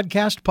next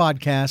broadcast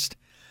podcast,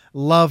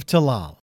 love to Lal.